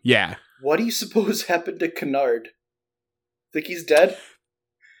 Yeah. What do you suppose happened to Kennard? Think he's dead?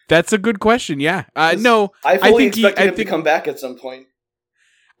 That's a good question. Yeah. No. I fully expected him to come back at some point.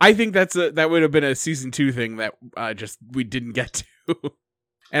 I think that would have been a season 2 thing that just we didn't get to.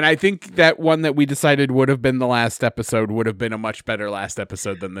 And I think that one that we decided would have been the last episode would have been a much better last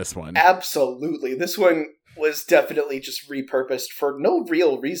episode than this one. Absolutely. This one was definitely just repurposed for no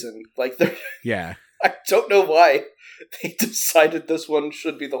real reason. Like, yeah. I don't know why they decided this one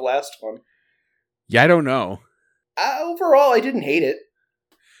should be the last one. Yeah, I don't know. Overall, I didn't hate it.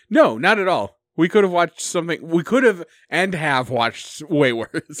 No, not at all. We could have watched something. We could have and have watched way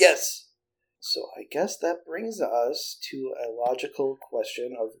worse. Yes. So I guess that brings us to a logical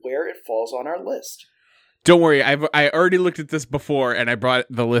question of where it falls on our list. Don't worry. I already looked at this before, and I brought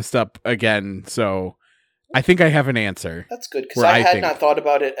the list up again, so I think I have an answer. That's good, because I had not thought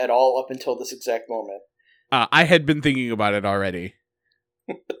about it at all up until this exact moment. I had been thinking about it already.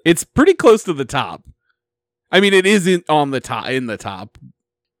 It's pretty close to the top. I mean, it is in the top.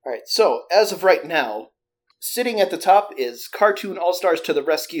 All right, so as of right now, sitting at the top is Cartoon All-Stars to the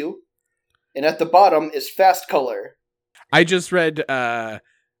Rescue, and at the bottom is Fast Color. I just read a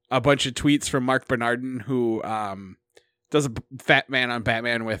bunch of tweets from Mark Bernardin, who does a Fat Man on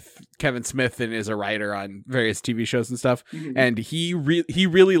Batman with Kevin Smith and is a writer on various TV shows and stuff. Mm-hmm. And he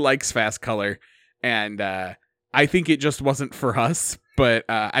really likes Fast Color, and I think it just wasn't for us. But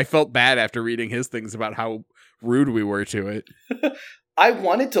I felt bad after reading his things about how rude we were to it. I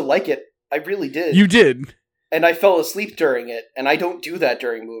wanted to like it. I really did. You did. And I fell asleep during it, and I don't do that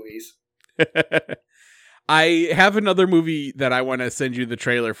during movies. I have another movie that I want to send you the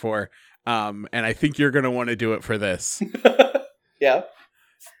trailer for, and I think you're going to want to do it for this. Yeah?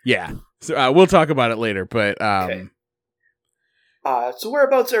 Yeah. So we'll talk about it later, but... Okay. So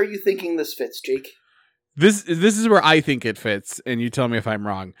whereabouts are you thinking this fits, Jake? This is where I think it fits, and you tell me if I'm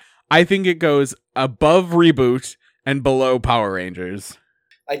wrong. I think it goes above Reboot and below Power Rangers.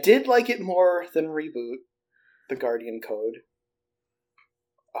 I did like it more than Reboot, The Guardian Code.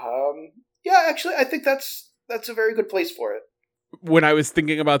 Yeah, actually, I think that's a very good place for it. When I was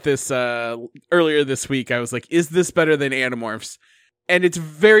thinking about this earlier this week, I was like, is this better than Animorphs? And it's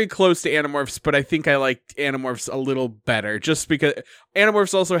very close to Animorphs, but I think I liked Animorphs a little better, just because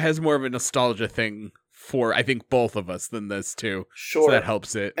Animorphs also has more of a nostalgia thing for, I think, both of us than this too. Sure. So that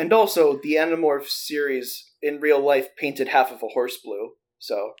helps it. And also, the Animorphs series in real life painted half of a horse blue,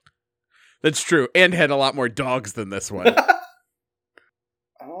 so... That's true, and had a lot more dogs than this one.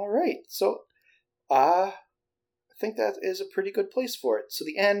 All right, so I think that is a pretty good place for it. So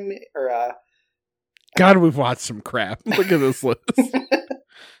the anime, God, we've watched some crap. Look at this list.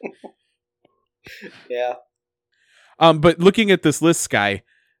 Yeah. But looking at this list, Sky,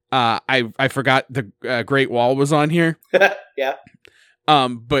 I forgot the Great Wall was on here. Yeah.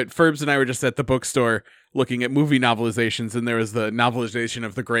 But Ferbs and I were just at the bookstore looking at movie novelizations, and there was the novelization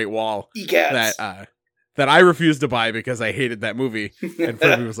of The Great Wall that I refused to buy because I hated that movie. And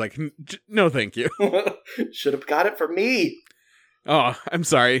Furby was like, no, thank you. Should have got it for me. Oh, I'm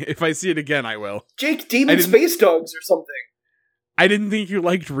sorry. If I see it again, I will. Jake, Demon Space Dogs or something. I didn't think you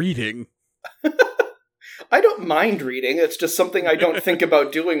liked reading. I don't mind reading. It's just something I don't think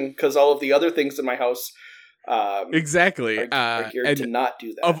about doing because all of the other things in my house exactly are geared to not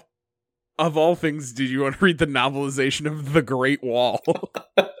do that. Of all things, did you want to read the novelization of The Great Wall?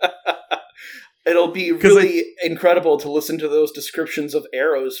 It'll be really incredible to listen to those descriptions of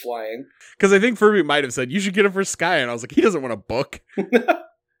arrows flying. Because I think Furby might have said, you should get it for Sky, and I was like, he doesn't want a book. I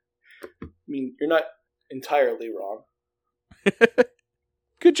mean, you're not entirely wrong.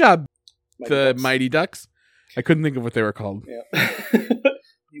 Good job, Mighty Ducks. I couldn't think of what they were called. Yeah.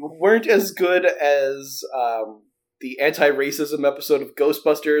 You weren't as good as the anti-racism episode of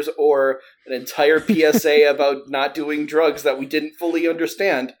Ghostbusters or an entire PSA about not doing drugs that we didn't fully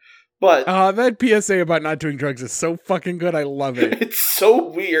understand. But that PSA about not doing drugs is so fucking good. I love it. It's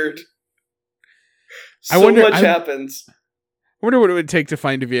so weird. Much happens. I wonder what it would take to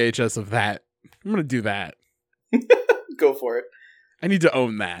find a VHS of that. I'm going to do that. Go for it. I need to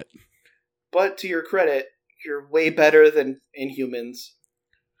own that. But to your credit, you're way better than Inhumans.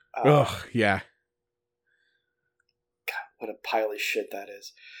 Yeah. God, what a pile of shit that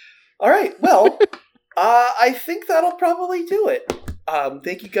is. All right, well, I think that'll probably do it.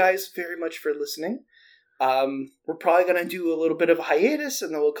 Thank you guys very much for listening. We're probably going to do a little bit of a hiatus,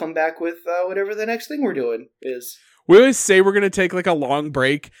 and then we'll come back with whatever the next thing we're doing is. We always say we're going to take like a long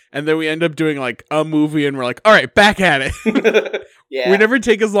break, and then we end up doing like a movie, and we're like, all right, back at it. Yeah. We never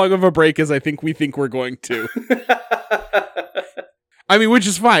take as long of a break as I think we're going to. I mean, which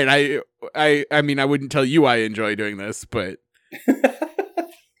is fine. I mean, I wouldn't tell you I enjoy doing this, but...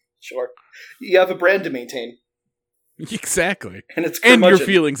 Sure. You have a brand to maintain. Exactly. And it's and your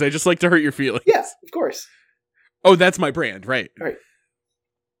feelings. I just like to hurt your feelings. Yeah, of course. Oh, that's my brand, right? Right.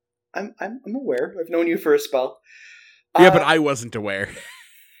 I'm aware. I've known you for a spell. Yeah, but I wasn't aware.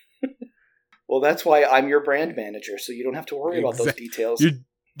 Well, that's why I'm your brand manager, so you don't have to worry about those details.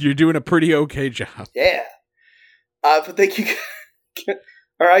 You're doing a pretty okay job. Yeah. But thank you.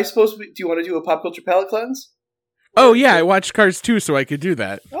 Are I supposed to do you want to do a pop culture palate cleanse? Oh, yeah, I watched Cars 2, so I could do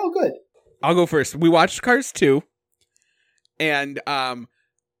that. Oh, good. I'll go first. We watched Cars 2, and upon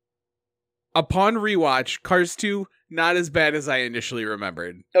rewatch, Cars 2, not as bad as I initially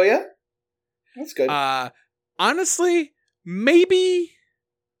remembered. Oh, yeah? That's good. Honestly, maybe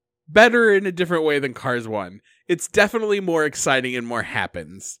better in a different way than Cars 1. It's definitely more exciting and more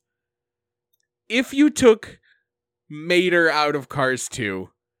happens. If you took Mater out of Cars 2,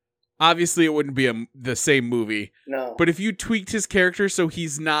 obviously it wouldn't be the same movie. No. But if you tweaked his character so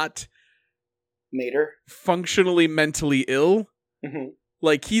he's not Mater functionally mentally ill, mm-hmm.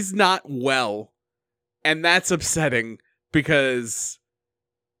 like he's not well, and that's upsetting because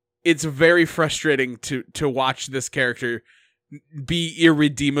it's very frustrating to watch this character be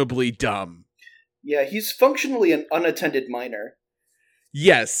irredeemably dumb. Yeah, he's functionally an unattended minor.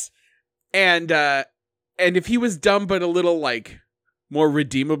 Yes. And if he was dumb but a little like more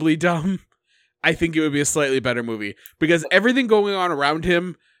redeemably dumb, I think it would be a slightly better movie because everything going on around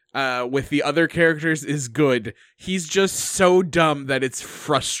him with the other characters is good. He's just so dumb that it's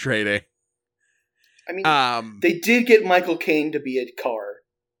frustrating. I mean, they did get Michael Caine to be a car.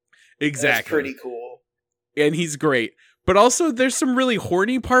 Exactly. That's pretty cool. And he's great. But also, there's some really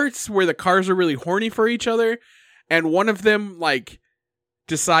horny parts where the cars are really horny for each other. And one of them, like,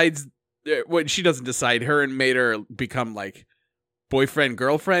 decides... Well, she doesn't decide. Her and Mater become, like, boyfriend,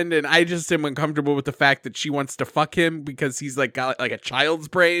 girlfriend. And I just am uncomfortable with the fact that she wants to fuck him because he's, like, got, like, a child's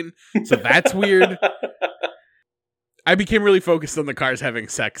brain. So that's weird. I became really focused on the cars having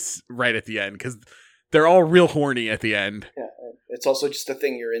sex right at the end because they're all real horny at the end. Yeah, it's also just a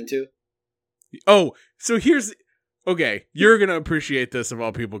thing you're into. Oh, so here's... Okay, you're going to appreciate this of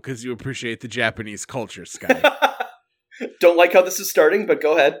all people because you appreciate the Japanese culture, Sky. Don't like how this is starting, but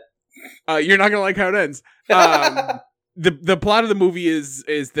go ahead. You're not going to like how it ends. The plot of the movie is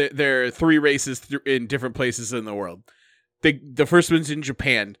that there are three races in different places in the world. The first one's in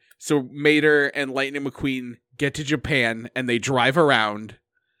Japan. So Mater and Lightning McQueen get to Japan and they drive around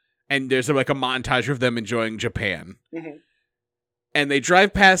and there's like a montage of them enjoying Japan. Mm-hmm. And they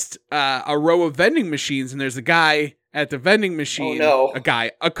drive past a row of vending machines, and there's a guy at the vending machine. Oh,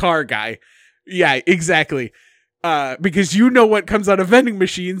 no. A car guy. Yeah, exactly. Because you know what comes out of vending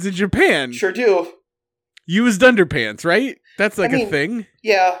machines in Japan. Sure do. Used underpants, right? That's like a thing.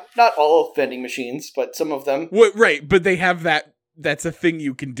 Yeah, not all vending machines, but some of them. What, right, but they have that. That's a thing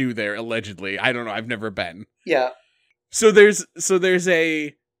you can do there, allegedly. I don't know. I've never been. Yeah. So there's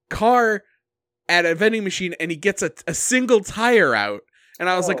a car at a vending machine and he gets a single tire out. And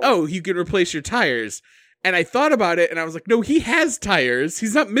I was like, oh, you can replace your tires. And I thought about it, and I was like, no, he has tires.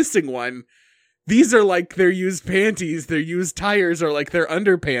 He's not missing one. These are like their used panties. Their used tires are like their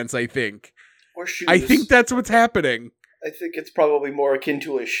underpants, I think. Or shoes. I think that's what's happening. I think it's probably more akin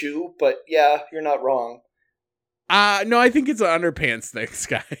to a shoe, but yeah, you're not wrong. No, I think it's an underpants thing,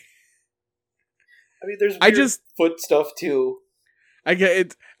 Sky. I mean, there's weird foot stuff, too. I get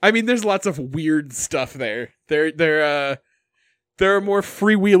it. I mean, there's lots of weird stuff there. They're a more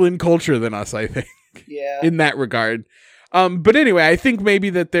freewheeling culture than us, I think. Yeah. In that regard. But anyway, I think maybe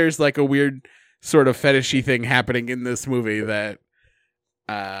that there's like a weird sort of fetishy thing happening in this movie that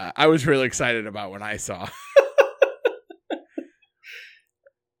I was really excited about when I saw.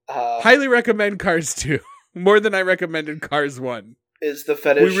 Highly recommend Cars 2. More than I recommended Cars 1. Is the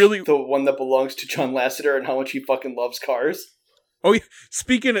fetish the one that belongs to John Lasseter and how much he fucking loves cars? Oh yeah.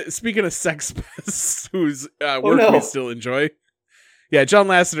 Speaking of sex pests, whose work we still enjoy. Yeah, John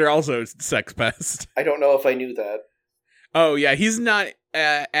Lasseter also sex pest. I don't know if I knew that. Oh yeah, he's not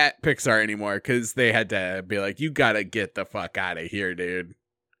at Pixar anymore because they had to be like, you gotta get the fuck out of here, dude.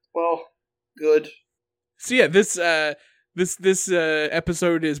 Well, good. So yeah, this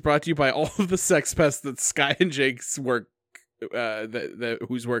episode is brought to you by all of the sex pests that Sky and Jake's work,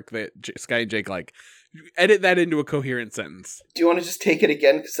 whose work that Sky and Jake like. Edit that into a coherent sentence. Do you want to just take it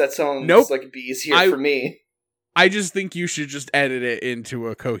again? Because that sounds like it'd be easier for me. I just think you should just edit it into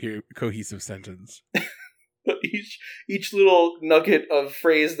a cohesive sentence. Each little nugget of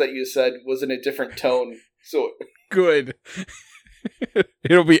phrase that you said was in a different tone. So good.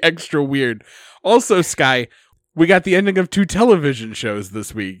 It'll be extra weird. Also, Sky, we got the ending of 2 television shows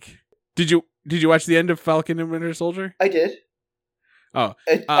this week. Did you watch the end of Falcon and Winter Soldier? I did. Oh,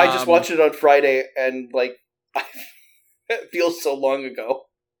 I just watched it on Friday, and it feels so long ago.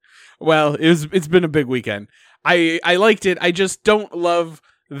 Well, it's been a big weekend. I liked it. I just don't love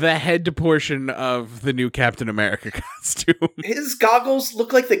the head portion of the new Captain America costume. His goggles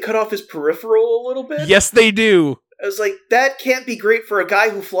look like they cut off his peripheral a little bit. Yes, they do. I was like, that can't be great for a guy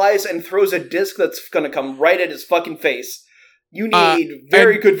who flies and throws a disc that's going to come right at his fucking face. You need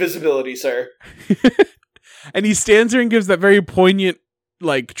very good visibility, sir. And he stands there and gives that very poignant,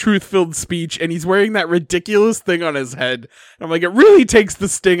 like, truth-filled speech, and he's wearing that ridiculous thing on his head. And I'm like, it really takes the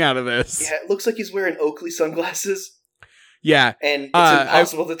sting out of this. Yeah, it looks like he's wearing Oakley sunglasses. Yeah. And it's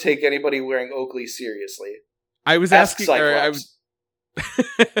impossible to take anybody wearing Oakley seriously. I was asking... I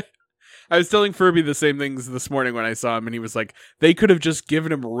was telling Furby the same things this morning when I saw him, and he was like, they could have just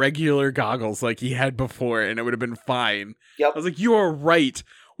given him regular goggles like he had before, and it would have been fine. Yep. I was like, you are right.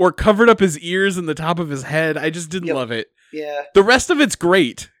 Or covered up his ears and the top of his head. I just didn't love it. Yeah. The rest of it's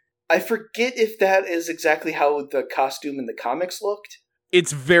great. I forget if that is exactly how the costume in the comics looked.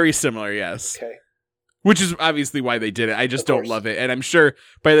 It's very similar, yes. Okay. Which is obviously why they did it. I just don't love it. And I'm sure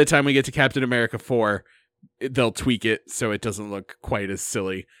by the time we get to Captain America 4, they'll tweak it so it doesn't look quite as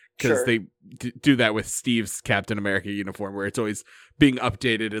silly. Because they do that with Steve's Captain America uniform, where it's always being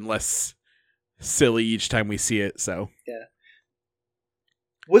updated and less silly each time we see it. So yeah.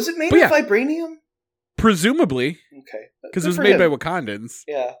 Was it made of vibranium? Presumably. Okay. Because it was made by Wakandans.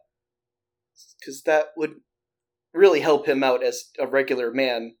 Yeah. Because that would really help him out as a regular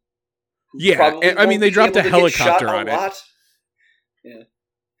man. Yeah. I mean, they dropped a helicopter on it. Yeah.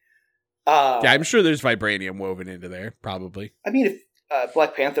 Yeah, I'm sure there's vibranium woven into there, probably. I mean, if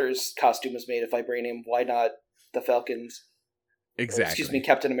Black Panther's costume is made of vibranium, why not the Falcons? Exactly.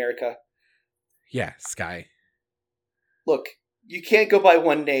 Captain America. Yeah, Sky. Look, you can't go by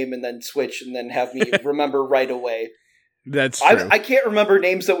one name and then switch and then have me remember right away. That's true. I can't remember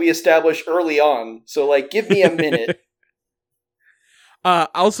names that we established early on, so, give me a minute.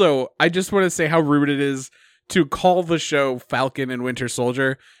 Also, I just want to say how rude it is to call the show Falcon and Winter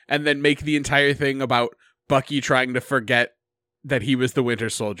Soldier and then make the entire thing about Bucky trying to forget that he was the Winter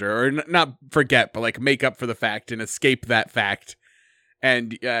Soldier. Or not forget, but, make up for the fact and escape that fact.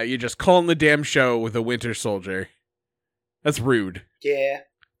 And you're just calling the damn show the Winter Soldier. That's rude. Yeah.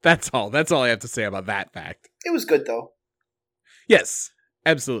 That's all. That's all I have to say about that fact. It was good, though. Yes,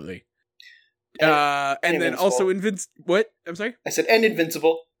 absolutely. And then also what? I'm sorry? I said, and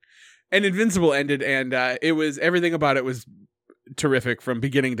Invincible. And Invincible ended, and it was, everything about it was terrific from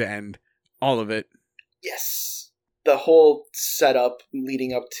beginning to end. All of it. Yes. The whole setup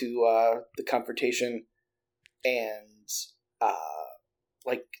leading up to the confrontation and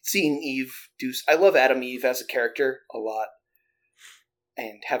seeing Eve do... I love Adam Eve as a character a lot.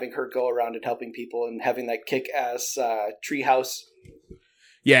 And having her go around and helping people and having that kick-ass treehouse.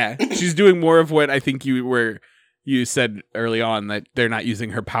 Yeah, she's doing more of what I think you said early on, that they're not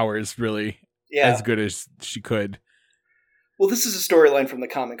using her powers really as good as she could. Well, this is a storyline from the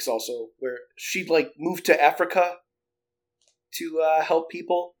comics also, where she like moved to Africa to help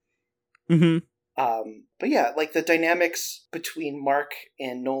people. Mm-hmm. But yeah, like the dynamics between Mark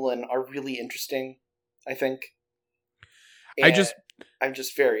and Nolan are really interesting, I think. And I'm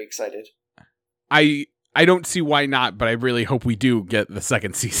just very excited. I don't see why not, but I really hope we do get the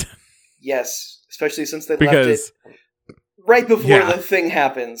second season. Yes, especially since they Because, left it right before yeah. the thing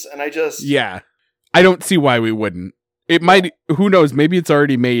happens, and I just... Yeah. I don't see why we wouldn't. It might, who knows, maybe it's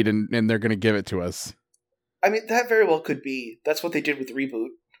already made and they're going to give it to us. I mean, that very well could be. That's what they did with Reboot.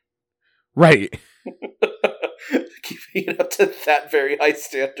 Right. Keeping it up to that very high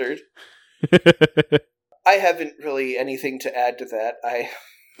standard. I haven't really anything to add to that.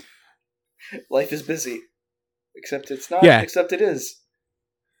 Life is busy. Except it's not, except it is.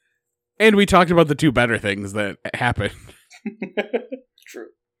 And we talked about the two better things that happened. True.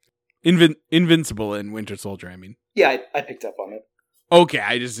 Invincible and Winter Soldier, I mean. Yeah, I picked up on it. Okay,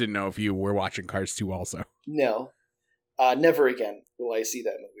 I just didn't know if you were watching Cars 2 also. No. Never again will I see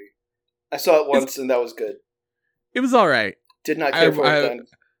that movie. I saw it once and that was good. It was alright. Did not care for it then.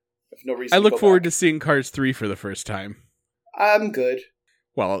 No reason I look forward back. to seeing Cars 3 for the first time. I'm good.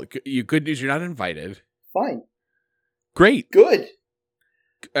 Well, good news, you're not invited. Fine. Great. Good.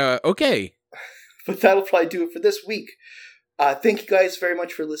 Okay. But that'll probably do it for this week. Thank you guys very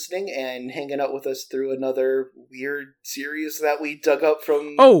much for listening and hanging out with us through another weird series that we dug up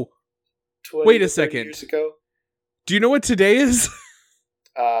from 20 wait a 30 second. years ago. Do you know what today is?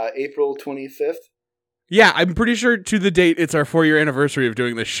 April 25th. Yeah, I'm pretty sure to the date it's our 4-year anniversary of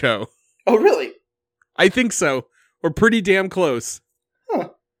doing this show. Oh, really? I think so. We're pretty damn close. Huh.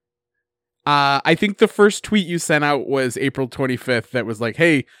 I think the first tweet you sent out was April 25th that was like,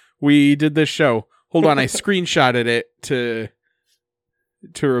 hey, we did this show. Hold on, I screenshotted it to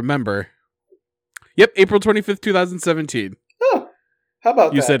remember. Yep, April 25th, 2017. Oh, how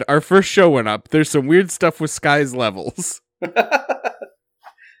about you that? said, our first show went up. There's some weird stuff with Sky's levels.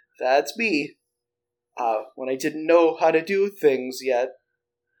 That's me. When I didn't know how to do things yet.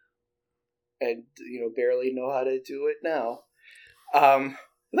 And, barely know how to do it now.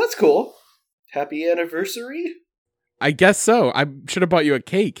 That's cool. Happy anniversary? I guess so. I should have bought you a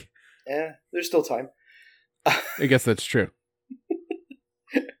cake. There's still time. I guess that's true.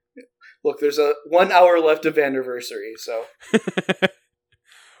 Look, there's 1 hour left of anniversary, so.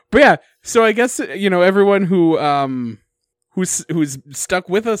 But yeah, so I guess, everyone who's stuck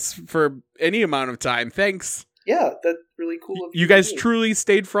with us for any amount of time, thanks. Yeah, that's really cool of you. You guys truly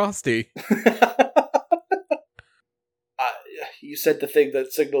stayed frosty. You said the thing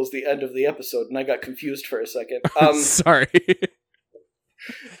that signals the end of the episode, and I got confused for a second. Sorry.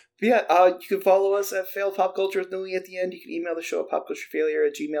 Yeah, you can follow us at Failed Pop Culture with Newly at the end. You can email the show at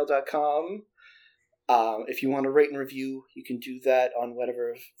popculturefailure@gmail.com. If you want to rate and review, you can do that on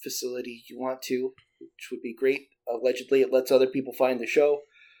whatever facility you want to, which would be great. Allegedly, it lets other people find the show.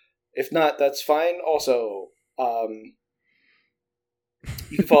 If not, that's fine. Also, you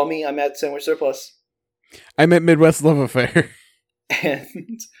can follow me. I'm at Sandwich Surplus. I'm at Midwest Love Affair.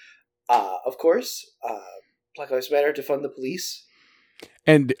 And, of course, Black Lives Matter to fund the police.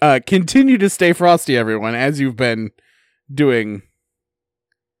 And continue to stay frosty, everyone, as you've been doing,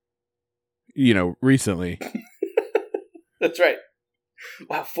 recently. That's right.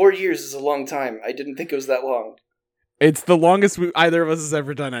 Wow, 4 years is a long time. I didn't think it was that long. It's the longest either of us has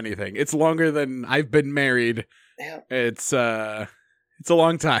ever done anything. It's longer than I've been married. Yeah. It's a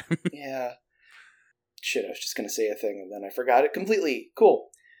long time. Yeah. Shit, I was just going to say a thing and then I forgot it completely. Cool.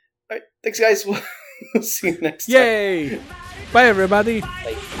 All right, thanks guys. We'll see you next time. Yay! Bye everybody.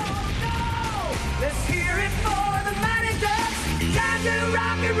 Bye.